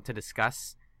I want to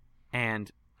discuss? And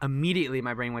immediately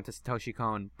my brain went to Satoshi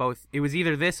Kon. Both, it was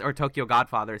either this or Tokyo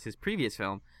Godfathers, his previous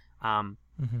film. And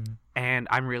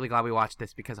I'm really glad we watched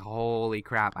this because holy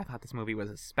crap, I thought this movie was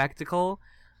a spectacle.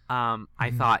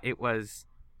 I thought it was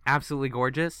absolutely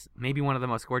gorgeous. Maybe one of the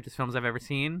most gorgeous films I've ever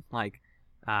seen, like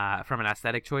from an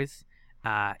aesthetic choice.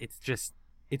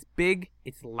 It's big,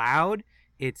 it's loud,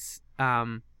 it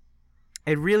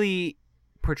really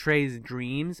portrays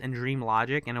dreams and dream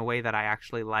logic in a way that I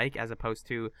actually like, as opposed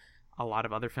to a lot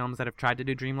of other films that have tried to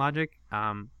do dream logic.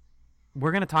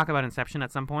 We're going to talk about Inception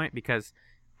at some point because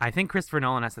I think Christopher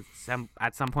Nolan has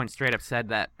at some point straight up said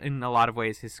that in a lot of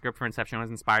ways his script for Inception was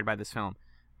inspired by this film.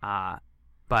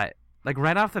 But like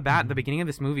right off the bat, the beginning of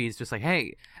this movie is just like,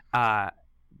 hey,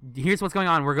 here's what's going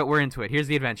on. We're into it. Here's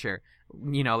the adventure.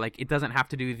 You know, like it doesn't have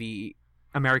to do the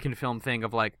American film thing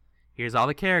of like, here's all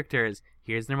the characters,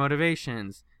 here's their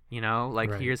motivations. You know, like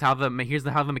right. here's how the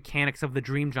mechanics of the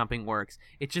dream jumping works.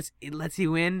 It lets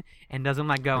you in and doesn't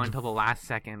let go until the last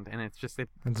second, and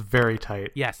it's very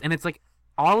tight. Yes, and it's like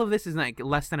all of this is like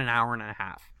less than an hour and a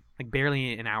half, like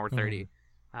barely an hour 30.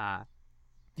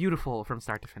 Beautiful from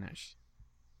start to finish.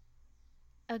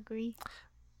 Agree.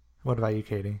 What about you,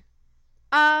 Katie?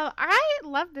 I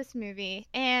love this movie,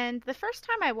 and the first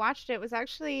time I watched it was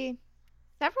actually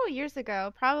several years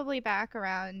ago, probably back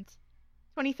around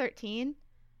 2013.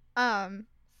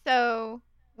 So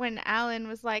when Alan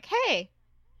was like, "Hey,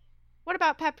 what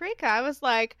about Paprika?" I was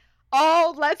like,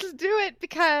 "Oh, let's do it,"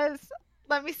 because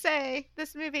let me say,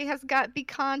 this movie has got the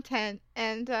content,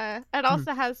 and it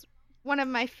also has one of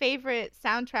my favorite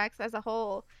soundtracks as a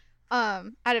whole, out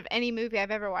of any movie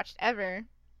I've ever watched ever,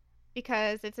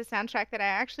 because it's a soundtrack that I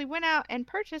actually went out and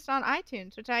purchased on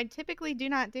iTunes, which I typically do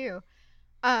not do.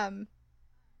 And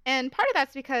part of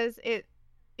that's because it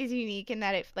is unique in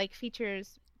that it like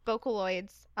features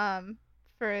Vocaloids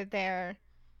for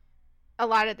a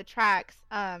lot of the tracks,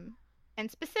 and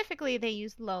specifically they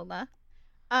use Lola.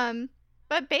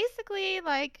 But basically,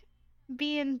 like,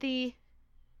 being the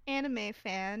anime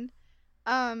fan,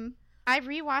 I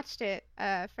rewatched it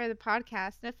for the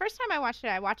podcast. And the first time I watched it,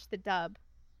 I watched the dub,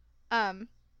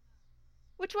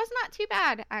 which was not too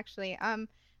bad actually.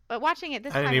 But watching it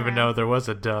this time, I didn't even know there was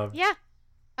a dub. Yeah.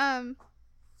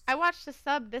 I watched the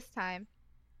sub this time,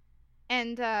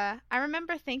 and I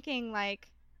remember thinking, like,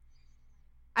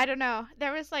 I don't know,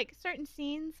 there was like certain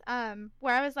scenes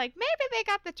where I was like, maybe they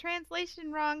got the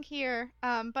translation wrong here,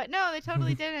 but no, they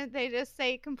totally didn't. They just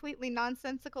say completely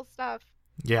nonsensical stuff.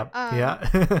 Yep. Yeah.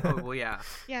 Oh, well, yeah.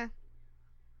 Yeah.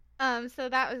 So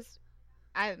that was,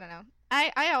 I don't know.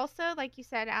 I also, like you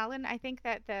said, Alan, I think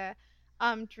that the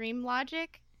dream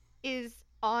logic is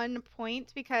on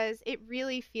point because it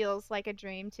really feels like a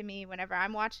dream to me whenever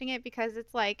I'm watching it, because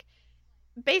it's like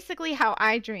basically how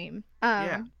I dream.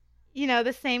 Yeah. You know,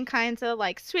 the same kinds of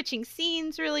like switching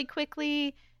scenes really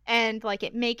quickly and like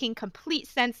it making complete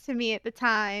sense to me at the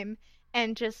time,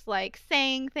 and just like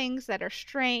saying things that are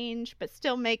strange but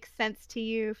still make sense to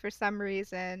you for some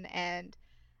reason. And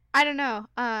I don't know.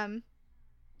 I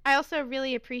also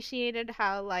really appreciated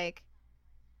how, like,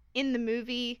 in the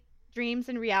movie, dreams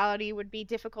and reality would be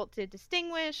difficult to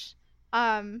distinguish.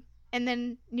 And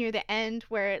then near the end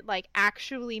where it like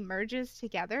actually merges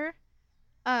together.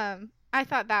 I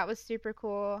thought that was super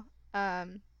cool.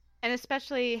 And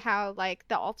especially how like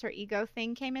the alter ego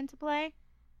thing came into play.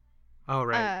 Oh,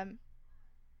 right.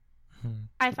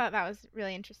 I thought that was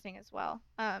really interesting as well.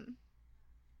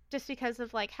 Just because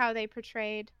of like how they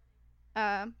portrayed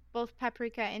both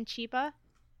Paprika and Chiba.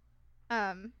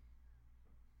 I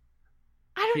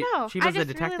don't know. Chiba's the really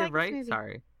detective, like right?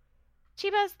 Sorry.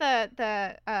 Chiba's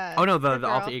the oh no, the girl.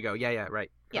 alter ego. Yeah,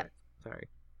 right. Yeah. Sorry.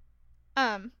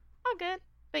 All good.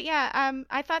 But yeah,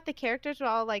 I thought the characters were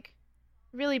all like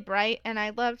really bright, and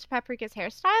I loved Paprika's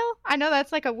hairstyle. I know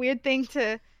that's like a weird thing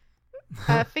to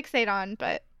fixate on,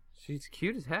 but she's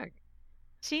cute as heck.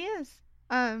 She is.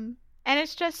 And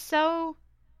it's just so,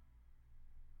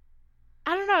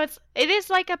 I don't know, it is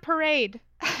like a parade,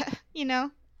 you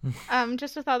know?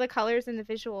 Just with all the colors and the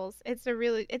visuals. It's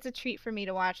a treat for me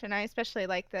to watch, and I especially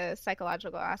like the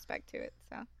psychological aspect to it,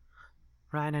 so.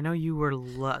 Ryan, I know you were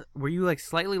were you like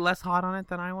slightly less hot on it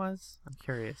than I was? I'm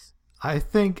curious. I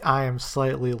think I am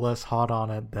slightly less hot on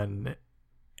it than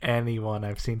anyone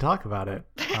I've seen talk about it.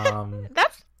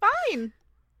 That's fine.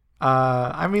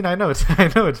 I mean, I know it's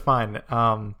fine.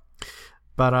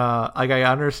 But like I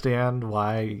understand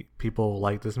why people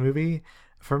like this movie.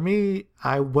 For me,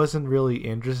 I wasn't really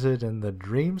interested in the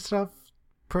dream stuff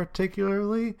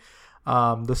particularly.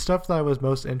 The stuff that I was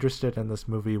most interested in this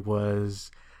movie was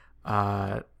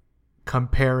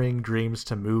comparing dreams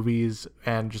to movies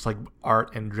and just like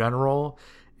art in general,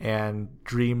 and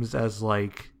dreams as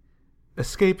like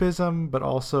escapism, but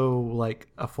also like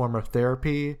a form of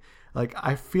therapy. Like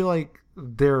I feel like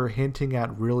they're hinting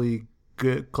at really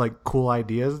good, like cool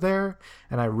ideas there,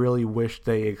 and I really wish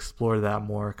they explored that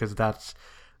more, because that's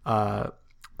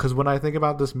because when I think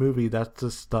about this movie, that's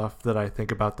the stuff that I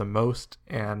think about the most,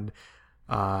 and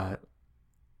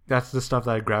that's the stuff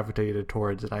that I gravitated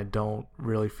towards, and I don't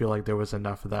really feel like there was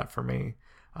enough of that for me.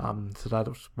 So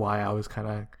that's why I was kind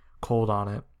of cold on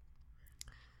it.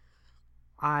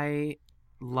 I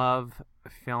love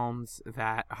films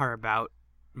that are about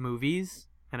movies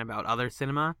and about other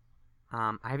cinema.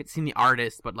 I haven't seen The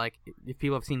Artist, but like if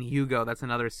people have seen Hugo, that's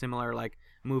another similar like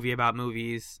movie about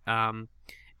movies. And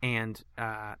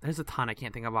there's a ton I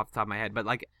can't think of off the top of my head, but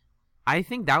like I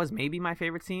think that was maybe my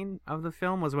favorite scene of the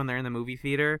film was when they're in the movie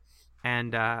theater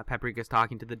and Paprika's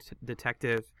talking to the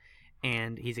detective,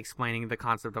 and he's explaining the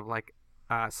concept of like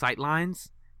sight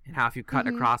lines and how if you cut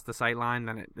across the sight line,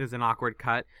 then it is an awkward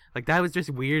cut. Like that was just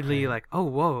weirdly like, oh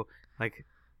whoa, like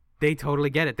they totally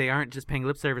get it. They aren't just paying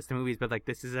lip service to movies, but like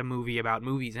this is a movie about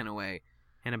movies in a way,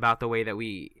 and about the way that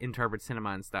we interpret cinema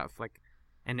and stuff, like,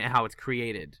 and how it's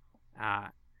created.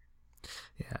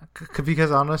 Because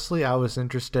honestly, I was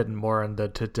interested more in the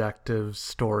detective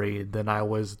story than I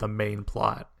was the main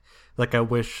plot. Like, I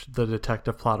wish the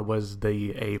detective plot was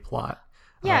the A plot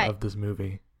of this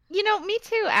movie. You know, me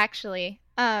too, actually.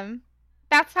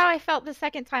 That's how I felt the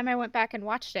second time I went back and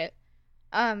watched it.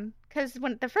 Because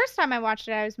when the first time I watched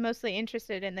it, I was mostly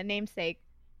interested in the namesake,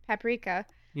 Paprika.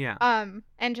 Yeah.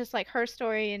 And just like her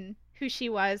story and who she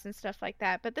was and stuff like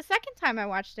that. But the second time I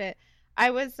watched it, I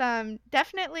was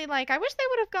definitely like, I wish they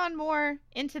would have gone more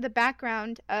into the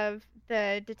background of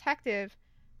the detective,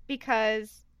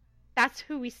 because that's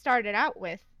who we started out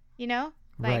with, you know?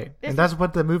 Like, right. And that's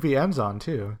what the movie ends on,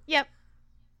 too. Yep.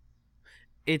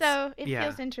 So it yeah.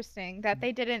 feels interesting that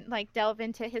they didn't like delve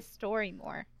into his story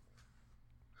more.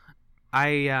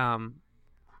 I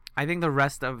think the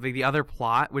rest of the other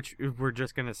plot, which we're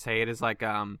just gonna say it, is like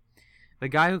the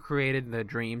guy who created the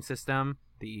dream system,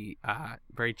 the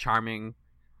very charming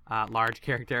large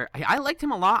character. I liked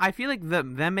him a lot. I feel like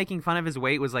them making fun of his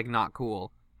weight was like not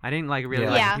cool. I didn't like really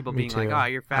like people being like, "Oh,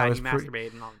 you're fat, you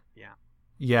masturbate," and all.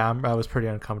 Yeah, I was pretty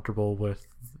uncomfortable with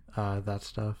that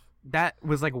stuff. That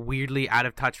was like weirdly out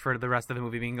of touch for the rest of the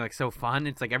movie being like so fun.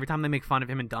 It's like every time they make fun of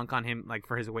him and dunk on him like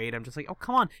for his weight, I'm just like, oh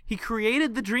come on, he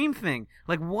created the dream thing.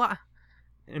 Like what?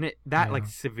 And like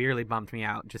severely bummed me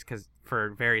out just because for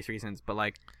various reasons. But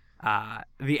like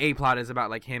the A plot is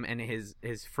about like him and his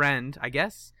friend, I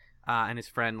guess, and his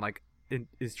friend like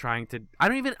is trying to. I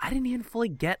didn't even fully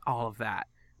get all of that.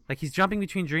 Like he's jumping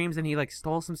between dreams and he like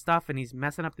stole some stuff and he's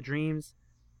messing up the dreams.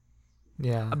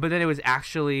 Yeah. But then it was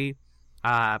actually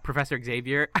Professor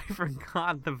Xavier. I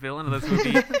forgot the villain of this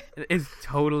movie is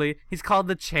totally. He's called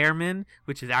the Chairman,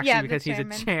 which is actually because he's a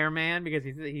chairman because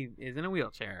he is in a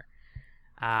wheelchair.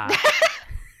 As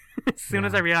soon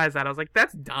as I realized that, I was like,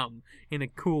 "That's dumb" in a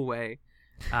cool way.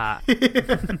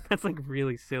 That's like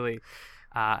really silly.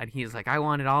 And he's like, "I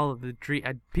wanted all of the dream."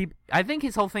 I think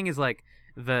his whole thing is like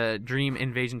the dream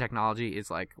invasion technology is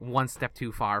like one step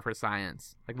too far for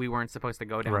science. Like we weren't supposed to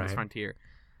go down this frontier.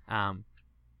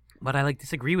 But I like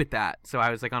disagree with that. So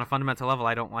I was like, on a fundamental level,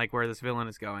 I don't like where this villain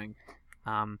is going.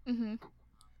 And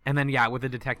then with the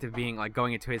detective being like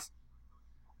going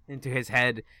into his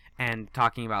head and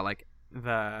talking about like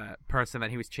the person that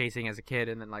he was chasing as a kid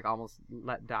and then like almost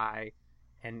let die,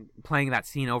 and playing that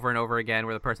scene over and over again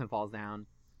where the person falls down.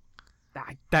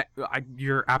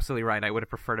 You're absolutely right. I would have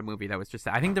preferred a movie that was just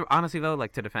that. I think honestly though,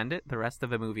 like to defend it, the rest of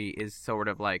the movie is sort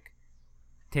of like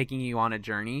taking you on a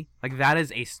journey. Like that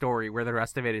is a story where the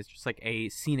rest of it is just like a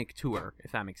scenic tour,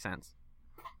 if that makes sense.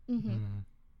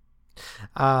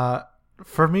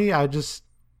 For me,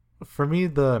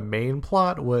 the main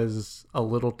plot was a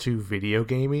little too video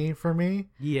gamey for me.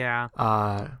 Yeah.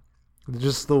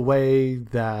 Just the way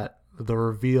that the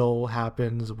reveal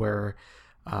happens where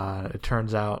it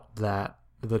turns out that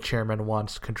the chairman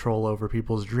wants control over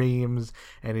people's dreams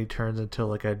and he turns into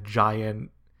like a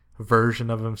giant version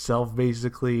of himself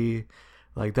basically,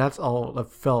 Like that's all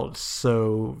that felt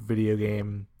so video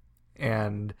game.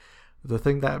 And the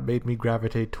thing that made me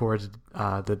gravitate towards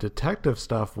the detective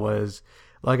stuff was,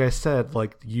 like I said,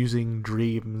 like using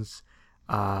dreams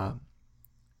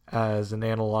as an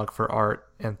analog for art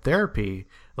and therapy.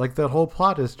 Like the whole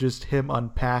plot is just him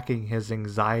unpacking his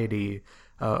anxiety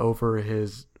over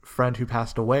his friend who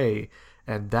passed away,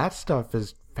 and that stuff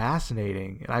is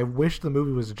fascinating. And I wish the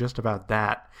movie was just about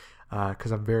that,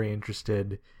 because I'm very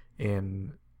interested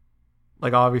in,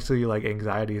 like, obviously, like,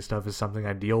 anxiety stuff is something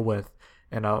I deal with,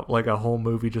 and like a whole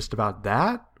movie just about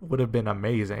that would have been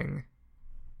amazing.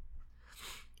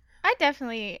 I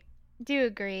definitely do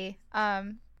agree.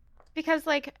 Because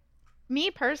like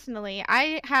me personally,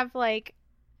 I have like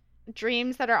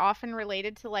dreams that are often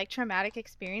related to like traumatic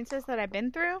experiences that I've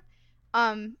been through.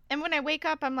 And when I wake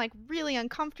up, I'm like really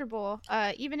uncomfortable,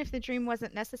 even if the dream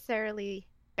wasn't necessarily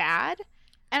bad.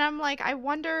 And I'm like, I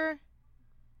wonder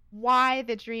why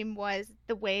the dream was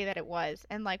the way that it was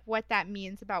and like what that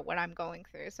means about what I'm going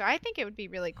through. So I think it would be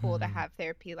really cool to have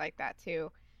therapy like that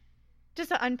too.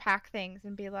 Just to unpack things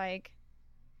and be like,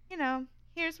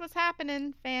 here's what's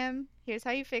happening, fam. Here's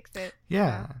how you fix it.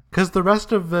 Yeah, because the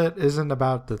rest of it isn't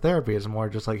about the therapy. It's more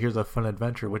just like, here's a fun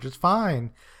adventure, which is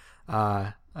fine.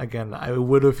 Again, it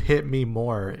would have hit me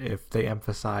more if they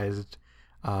emphasized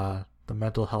the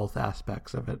mental health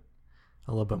aspects of it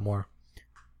a little bit more.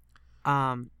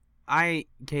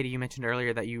 Katie, you mentioned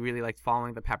earlier that you really liked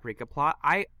following the Paprika plot.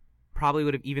 I probably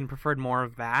would have even preferred more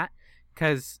of that,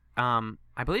 because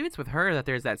I believe it's with her that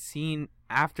there's that scene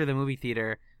after the movie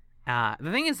theater.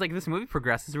 The thing is, like, this movie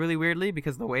progresses really weirdly,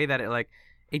 because the way that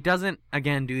it doesn't,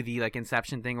 again, do the, like,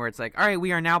 Inception thing where it's like, all right,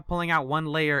 we are now pulling out one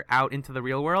layer out into the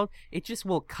real world. It just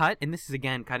will cut, and this is,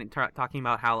 again, kind of talking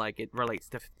about how, like, it relates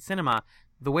to cinema.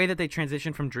 The way that they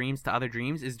transition from dreams to other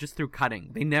dreams is just through cutting.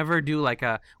 They never do, like,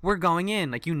 we're going in.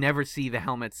 Like, you never see the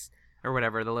helmets or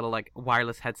whatever, the little, like,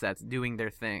 wireless headsets doing their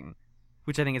thing,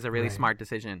 which I think is a really smart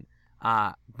decision.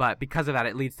 But because of that,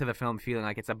 it leads to the film feeling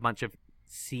like it's a bunch of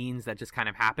scenes that just kind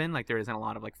of happen. Like, there isn't a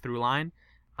lot of, like, through line.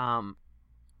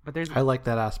 But I like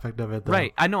that aspect of it, though.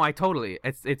 Right. I know. I totally.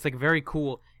 It's like very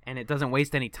cool, and it doesn't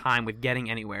waste any time with getting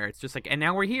anywhere. It's just like, and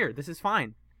now we're here. This is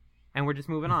fine, and we're just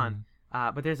moving on.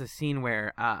 But there's a scene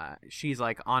where she's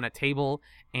like on a table,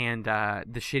 and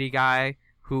the shitty guy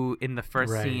who in the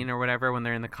first scene or whatever, when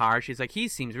they're in the car, she's like, he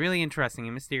seems really interesting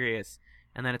and mysterious,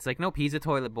 and then it's like, nope, he's a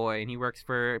toilet boy and he works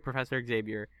for Professor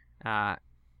Xavier. That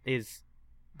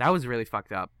was really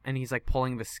fucked up, and he's like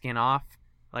pulling the skin off.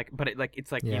 Like, but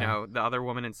it's like, the other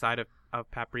woman inside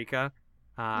of Paprika.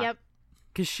 Yep.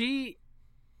 Because she,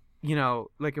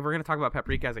 like, if we're going to talk about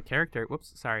Paprika as a character,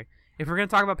 if we're going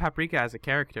to talk about Paprika as a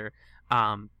character,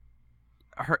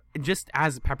 her, just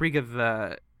as Paprika,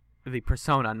 the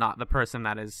persona, not the person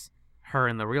that is her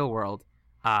in the real world,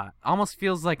 almost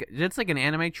feels like, it's like an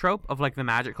anime trope of, like, the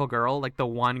magical girl, like the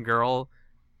one girl,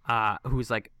 who's,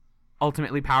 like,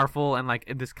 ultimately powerful and,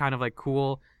 like, this kind of, like,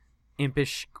 cool,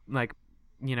 impish, like,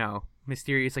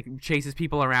 mysterious, like, chases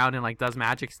people around and, like, does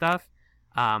magic stuff.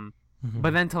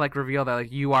 But then to, like, reveal that,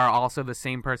 like, you are also the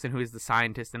same person who is the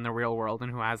scientist in the real world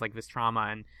and who has, like, this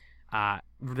trauma and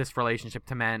this relationship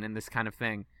to men and this kind of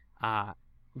thing,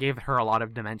 gave her a lot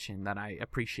of dimension that I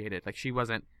appreciated. Like, she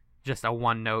wasn't just a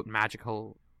one-note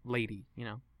magical lady,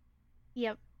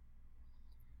 Yep.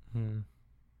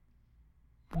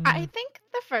 I think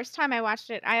the first time I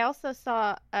watched it, I also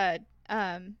saw a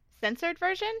censored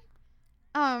version.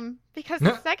 Because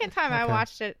the second time I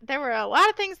watched it, there were a lot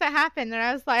of things that happened, and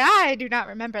I was like, I do not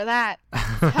remember that.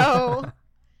 So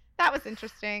that was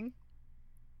interesting.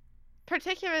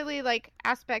 Particularly, like,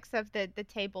 aspects of the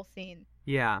table scene.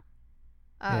 Yeah.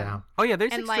 Yeah. Oh, yeah,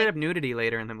 there's, like, straight up nudity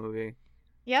later in the movie.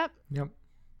 Yep.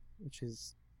 Which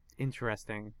is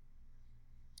interesting.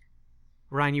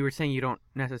 Ryan, you were saying you don't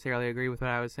necessarily agree with what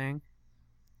I was saying?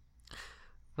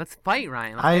 Let's fight,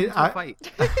 Ryan. Let's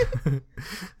fight.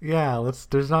 Yeah,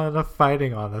 there's not enough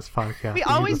fighting on this podcast. We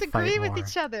always agree with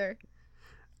each other.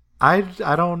 I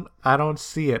don't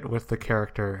see it with the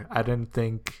character. I didn't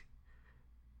think,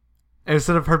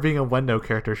 instead of her being a one-note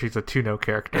character, she's a two-note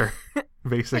character,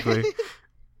 basically.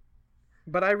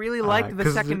 But I really liked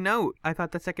the second note. I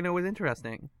thought the second note was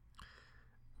interesting.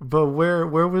 But where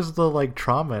was the, like,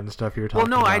 trauma and stuff you were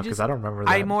talking about? Because I don't remember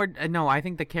that. I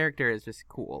think the character is just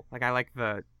cool. Like, I like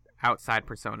the outside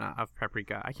persona of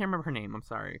Paprika. I can't remember her name. I'm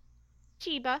sorry.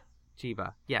 Chiba,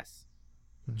 yes.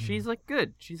 Mm-hmm. She's, like,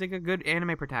 good. She's, like, a good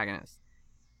anime protagonist.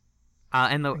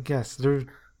 I guess there's,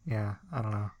 I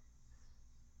don't know.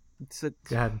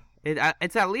 Go ahead.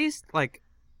 It's at least, like,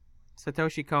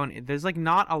 Satoshi Kon. There's, like,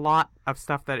 not a lot of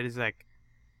stuff that is, like,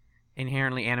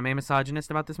 inherently anime misogynist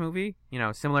about this movie. You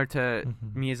know, similar to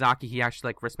Miyazaki, he actually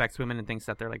like respects women and thinks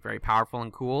that they're like very powerful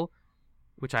and cool,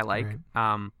 which I like.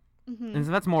 Right. And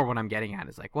so that's more what I'm getting at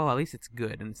is like, well, at least it's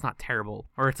good and it's not terrible,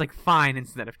 or it's like fine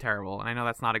instead of terrible. And I know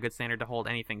that's not a good standard to hold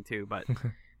anything to, but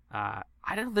I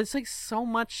don't know. There's like so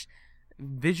much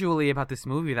visually about this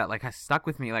movie that like has stuck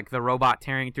with me, like the robot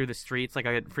tearing through the streets like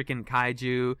a freaking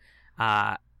kaiju,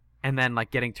 and then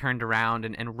like getting turned around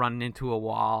and run into a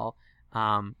wall.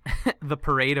 The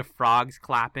parade of frogs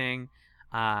clapping,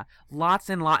 lots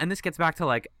and this gets back to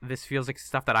like this feels like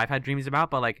stuff that I've had dreams about,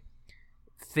 but like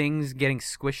things getting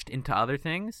squished into other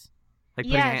things, like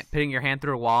putting your hand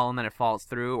through a wall and then it falls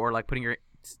through, or like putting your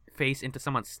face into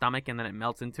someone's stomach and then it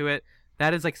melts into it.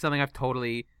 That is like something I've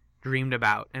totally dreamed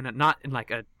about, and not in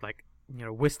like a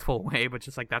wistful way, but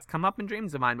just like that's come up in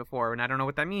dreams of mine before, and I don't know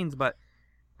what that means, but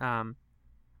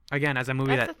again, as a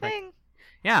movie That's the thing.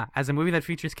 as a movie that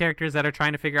features characters that are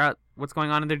trying to figure out what's going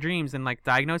on in their dreams and like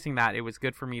diagnosing that, it was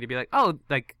good for me to be like, oh,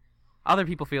 like other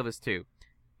people feel this too,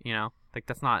 you know, like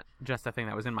that's not just a thing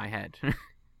that was in my head.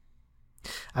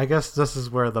 I guess this is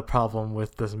where the problem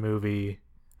with this movie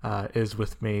is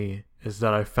with me, is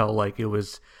that I felt like it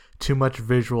was too much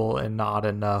visual and not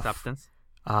enough Substance.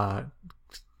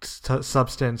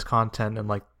 Substance, content, and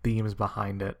like themes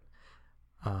behind it.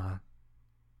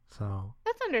 So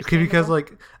That's understandable. because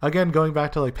like again, going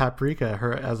back to like Paprika,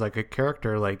 her as like a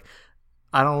character, like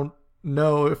I don't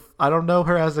know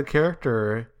her as a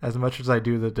character as much as I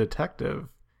do the detective.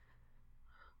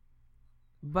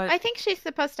 But I think she's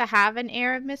supposed to have an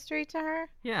air of mystery to her.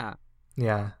 yeah,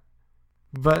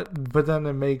 But then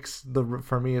it makes the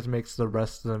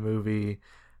rest of the movie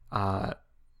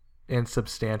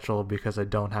insubstantial because I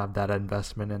don't have that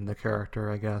investment in the character,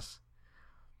 I guess.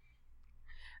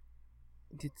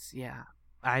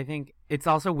 I think it's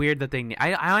also weird that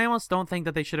I almost don't think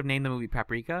that they should have named the movie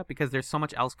Paprika, because there's so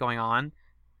much else going on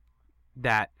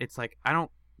that it's like I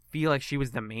don't feel like she was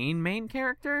the main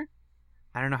character.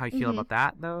 I don't know how you feel about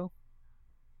that though.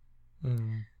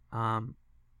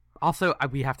 Also,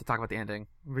 we have to talk about the ending.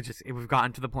 We've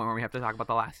gotten to the point where we have to talk about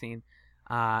the last scene.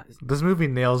 This movie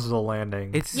nails the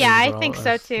landing. I think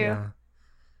so too. Yeah.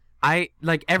 I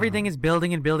like everything is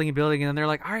building and building and building, and then they're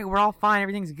like, "All right, we're all fine,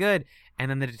 everything's good." And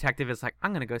then the detective is like,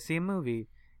 "I'm gonna go see a movie,"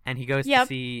 and he goes to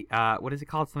see what is it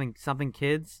called? Something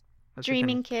kids.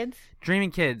 Dreaming Kids.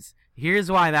 Dreaming Kids.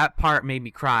 Here's why that part made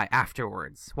me cry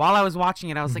afterwards. While I was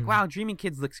watching it, I was like, "Wow, Dreaming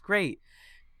Kids looks great."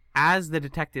 As the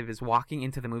detective is walking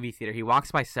into the movie theater, he walks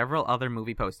by several other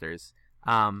movie posters.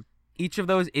 Each of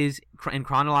those is in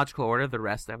chronological order the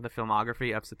rest of the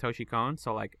filmography of Satoshi Kon.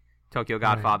 So like Tokyo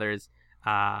Godfathers,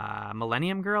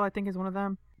 Millennium Girl, I think is one of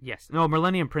them. Yes, no,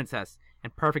 Millennium Princess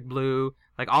and Perfect Blue,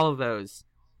 like all of those.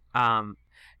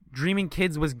 Dreaming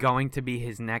Kids was going to be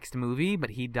his next movie,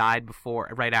 but he died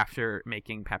right after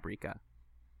making Paprika.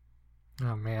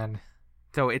 Oh man.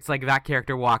 So it's like that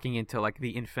character walking into like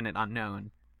the infinite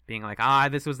unknown, being like,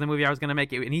 this was the movie I was gonna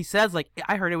make. And he says like,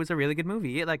 I heard it was a really good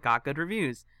movie. It like got good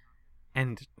reviews,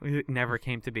 and it never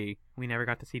came to be. We never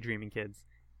got to see Dreaming Kids.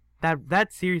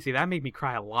 That seriously, that made me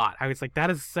cry a lot. I was like, that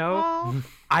is so. Aww.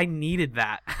 I needed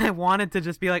that. I wanted to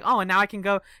just be like, and now I can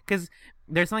go, because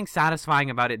there's something satisfying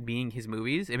about it being his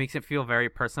movies. It makes it feel very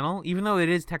personal, even though it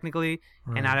is technically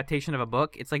an adaptation of a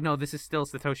book. It's like, no, this is still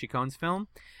Satoshi Kon's film,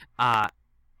 and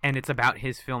it's about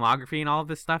his filmography and all of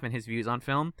this stuff and his views on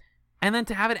film. And then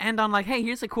to have it end on like, hey,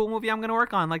 here's a cool movie I'm going to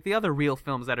work on, like the other real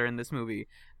films that are in this movie.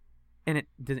 And it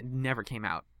never came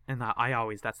out. And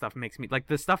that stuff makes me, like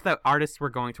the stuff that artists were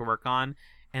going to work on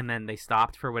and then they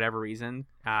stopped for whatever reason,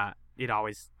 it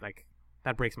always, like,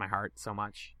 that breaks my heart so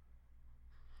much.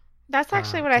 That's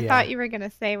actually what I thought you were going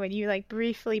to say when you like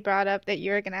briefly brought up that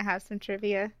you were going to have some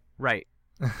trivia. Right.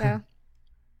 So,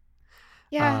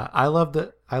 yeah. I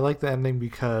like the ending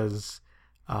because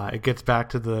it gets back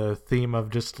to the theme of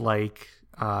just like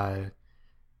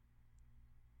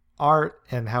art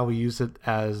and how we use it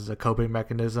as a coping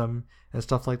mechanism and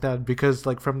stuff like that, because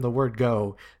like from the word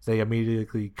go they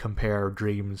immediately compare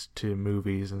dreams to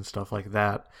movies and stuff like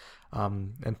that,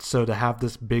 and so to have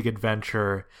this big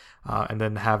adventure and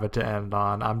then have it to end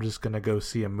on I'm just gonna go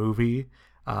see a movie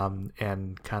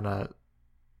and kind of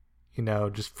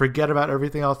just forget about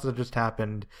everything else that just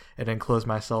happened and enclose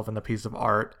myself in a piece of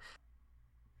art.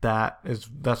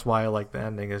 That's why I like the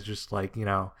ending, is just like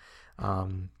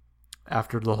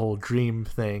after the whole dream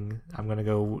thing, I'm gonna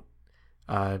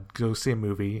go see a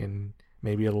movie and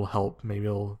maybe it'll help. Maybe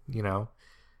it'll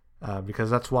because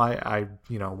that's why I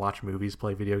watch movies,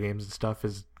 play video games and stuff,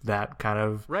 is that kind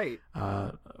of right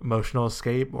emotional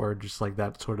escape or just like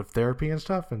that sort of therapy and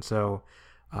stuff. And so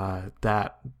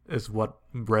that is what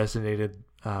resonated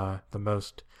the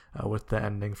most with the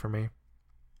ending for me.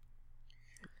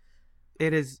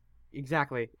 It is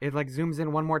exactly. It like zooms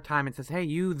in one more time and says, "Hey,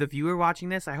 you, the viewer watching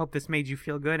this, I hope this made you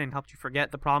feel good and helped you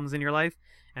forget the problems in your life."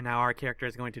 And now our character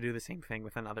is going to do the same thing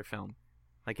with another film.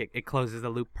 Like it closes the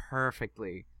loop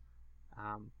perfectly.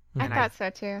 I thought so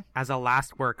too. As a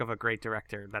last work of a great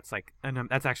director, that's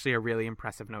that's actually a really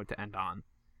impressive note to end on.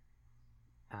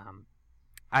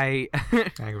 I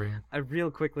agree.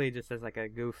 Real quickly, just as like a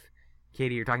goof,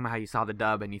 Katie, you're talking about how you saw the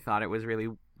dub and you thought it was really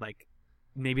like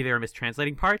maybe they were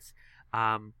mistranslating parts.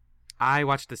 I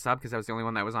watched the sub because I was the only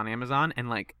one that was on Amazon, and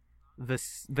like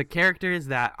the characters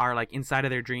that are like inside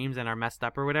of their dreams and are messed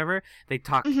up or whatever, they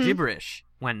talk gibberish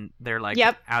when they're like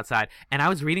outside. And I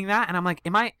was reading that and I'm like,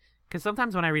 because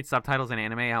sometimes when I read subtitles in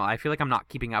anime, I feel like I'm not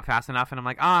keeping up fast enough, and I'm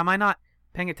like, am I not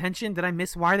paying attention? Did I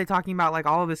miss? Why are they talking about like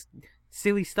all of this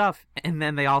silly stuff? And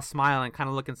then they all smile and kind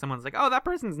of look, and someone's like, oh, that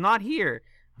person's not here.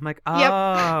 I'm like, oh,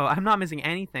 I'm not missing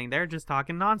anything. They're just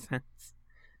talking nonsense.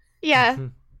 Yeah.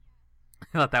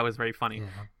 I thought that was very funny.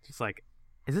 Yeah. Just like,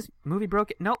 is this movie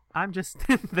broken? Nope. I'm just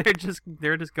they're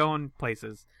just going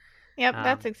places. Yep,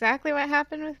 that's exactly what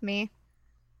happened with me.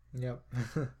 Yep.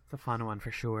 It's a fun one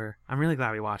for sure. I'm really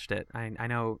glad we watched it. I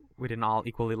know we didn't all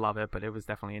equally love it, but it was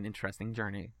definitely an interesting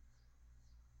journey.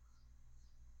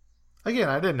 Again,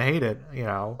 I didn't hate it,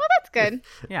 Well, that's good.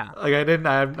 Yeah. Like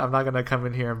I'm not gonna come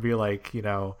in here and be like,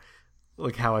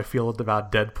 like how I feel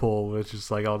about Deadpool, which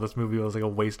is like, oh, this movie was like a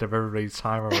waste of everybody's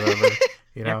time or whatever.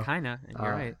 Yeah, kinda.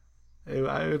 You're right.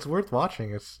 It's worth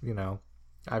watching. It's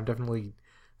I've definitely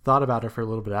thought about it for a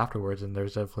little bit afterwards, and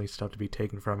there's definitely stuff to be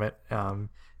taken from it.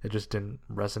 It just didn't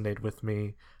resonate with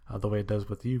me the way it does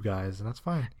with you guys, and that's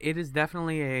fine. It is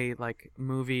definitely a like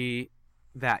movie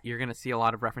that you're gonna see a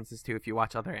lot of references to if you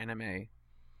watch other anime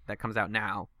that comes out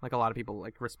now. Like a lot of people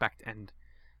like respect and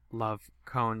love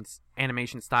Kohn's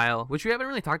animation style, which we haven't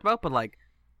really talked about, but like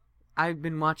I've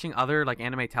been watching other like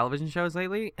anime television shows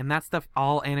lately, and that stuff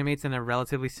all animates in a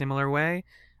relatively similar way.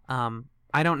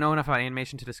 I don't know enough about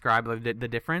animation to describe the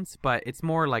difference, but it's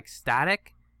more like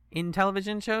static in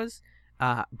television shows.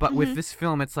 But with this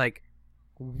film, it's like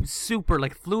super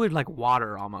like fluid, like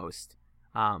water almost.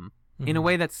 In a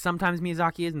way that sometimes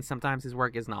Miyazaki is and sometimes his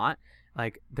work is not.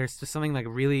 Like there's just something like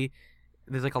really,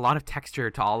 there's like a lot of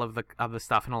texture to all of the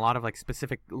stuff, and a lot of like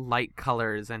specific light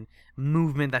colors and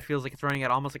movement that feels like it's running at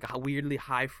almost like a weirdly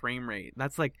high frame rate.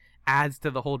 That's like adds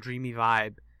to the whole dreamy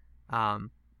vibe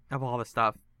of all the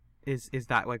stuff. Is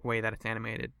that like way that it's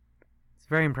animated. It's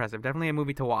very impressive. Definitely a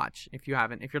movie to watch if you're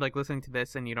like listening to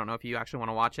this and you don't know if you actually want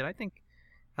to watch it. I think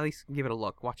at least give it a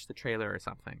look. Watch the trailer or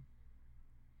something.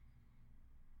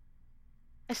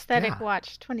 Aesthetic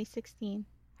Watch 2016.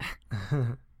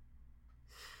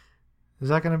 Is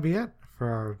that going to be it for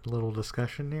our little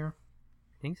discussion here?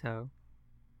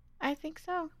 I think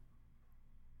so.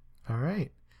 All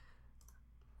right.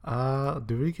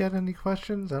 Do we get any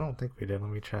questions? I don't think we did.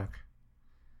 Let me check.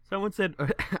 Someone said,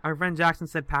 our friend Jackson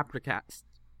said Papricast.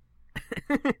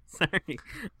 Sorry.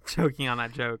 Joking on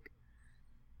that joke.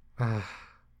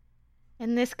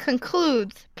 And this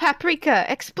concludes Paprika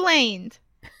Explained.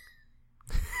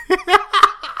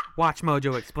 Watch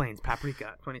Mojo Explains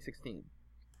Paprika 2016.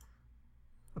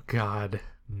 God,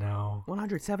 no.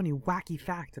 170 wacky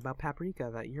facts about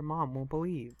paprika that your mom won't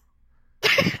believe.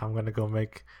 I'm gonna go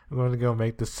make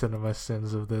the cinema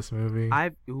sins of this movie.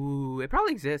 It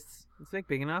probably exists. It's like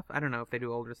big enough. I don't know if they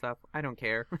do older stuff. I don't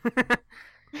care.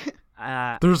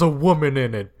 There's a woman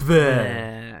in it.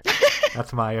 Bleh.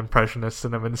 That's my impression of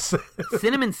Cinnamon Sins.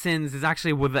 Cinnamon Sins is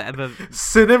actually with the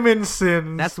Cinnamon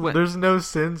Sins. That's what. There's no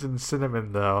sins in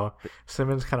cinnamon though.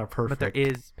 Cinnamon's kind of perfect. But there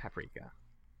is paprika.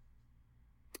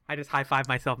 I just high-fived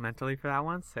myself mentally for that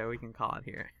one, so we can call it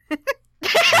here.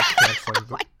 Oh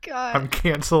my god! I'm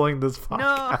canceling this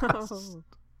podcast.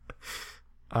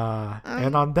 No.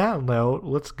 And on that note,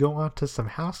 let's go on to some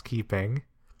housekeeping.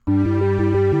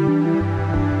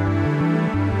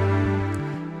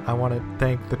 I want to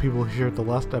thank the people who shared the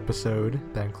last episode.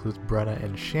 That includes Brenna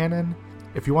and Shannon.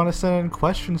 If you want to send in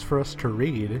questions for us to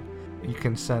read, you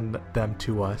can send them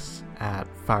to us at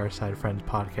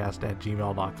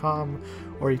firesidefriendspodcast@gmail.com,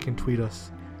 or you can tweet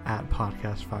us at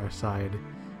podcastfireside.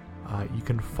 You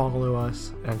can follow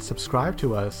us and subscribe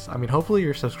to us. I mean, hopefully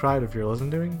you're subscribed if you're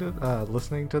listening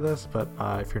to this, but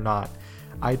if you're not,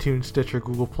 iTunes, Stitcher,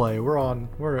 Google Play,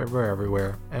 we're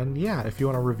everywhere. And yeah, if you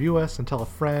want to review us and tell a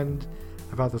friend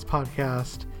about this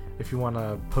podcast, if you want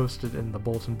to post it in the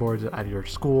bulletin boards at your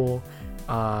school,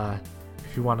 if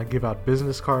if you want to give out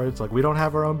business cards, like we don't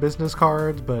have our own business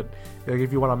cards, but like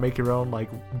if you want to make your own like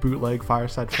bootleg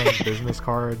Fireside Friends business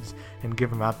cards and give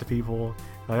them out to people,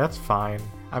 like, that's fine.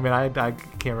 I mean, I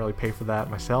can't really pay for that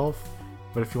myself,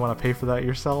 but if you want to pay for that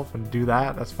yourself and do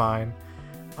that, that's fine.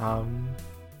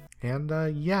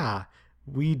 Yeah,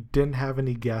 we didn't have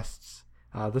any guests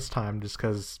this time just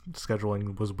because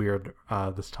scheduling was weird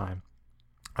this time.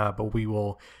 But we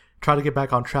will try to get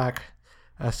back on track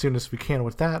as soon as we can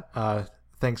with that.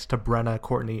 Thanks to Brenna,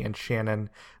 Courtney, and Shannon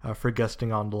for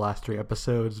guesting on the last 3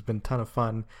 episodes. It's been a ton of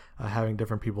fun having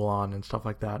different people on and stuff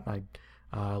like that. And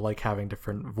I like having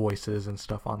different voices and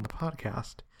stuff on the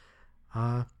podcast.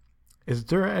 Is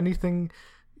there anything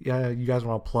you guys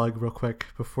want to plug real quick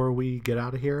before we get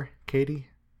out of here? Katie,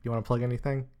 you want to plug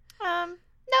anything?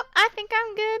 Nope, I think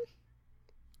I'm good.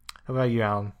 How about you,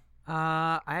 Alan?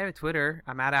 I have a Twitter.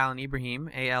 I'm at Alan Ibrahim,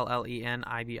 ALLENIBRAHIM.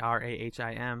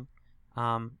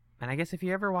 And I guess if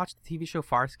you ever watched the TV show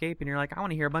Farscape and you're like, I want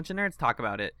to hear a bunch of nerds talk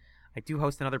about it, I do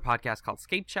host another podcast called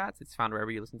Scape Chats. It's found wherever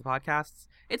you listen to podcasts.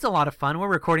 It's a lot of fun. We're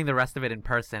recording the rest of it in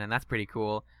person, and that's pretty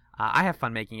cool. I have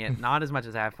fun making it, not as much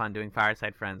as I have fun doing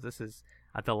Fireside Friends. This is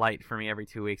a delight for me every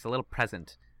 2 weeks, a little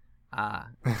present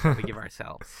we give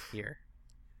ourselves here.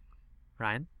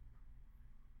 Ryan?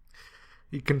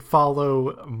 You can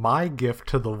follow my gift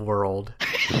to the world,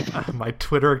 my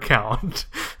Twitter account,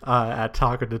 at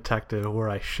Taco Detective, where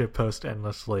I shitpost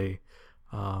endlessly.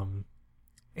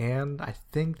 And I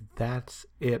think that's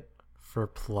it for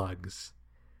plugs.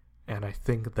 And I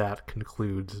think that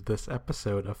concludes this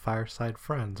episode of Fireside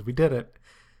Friends. We did it.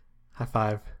 High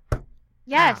five.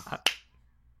 Yes.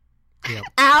 Yep.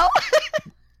 Ow!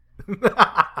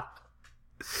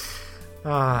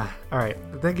 All right.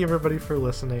 Thank you, everybody, for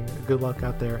listening. Good luck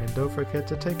out there, and don't forget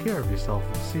to take care of yourself.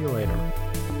 We'll see you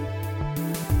later.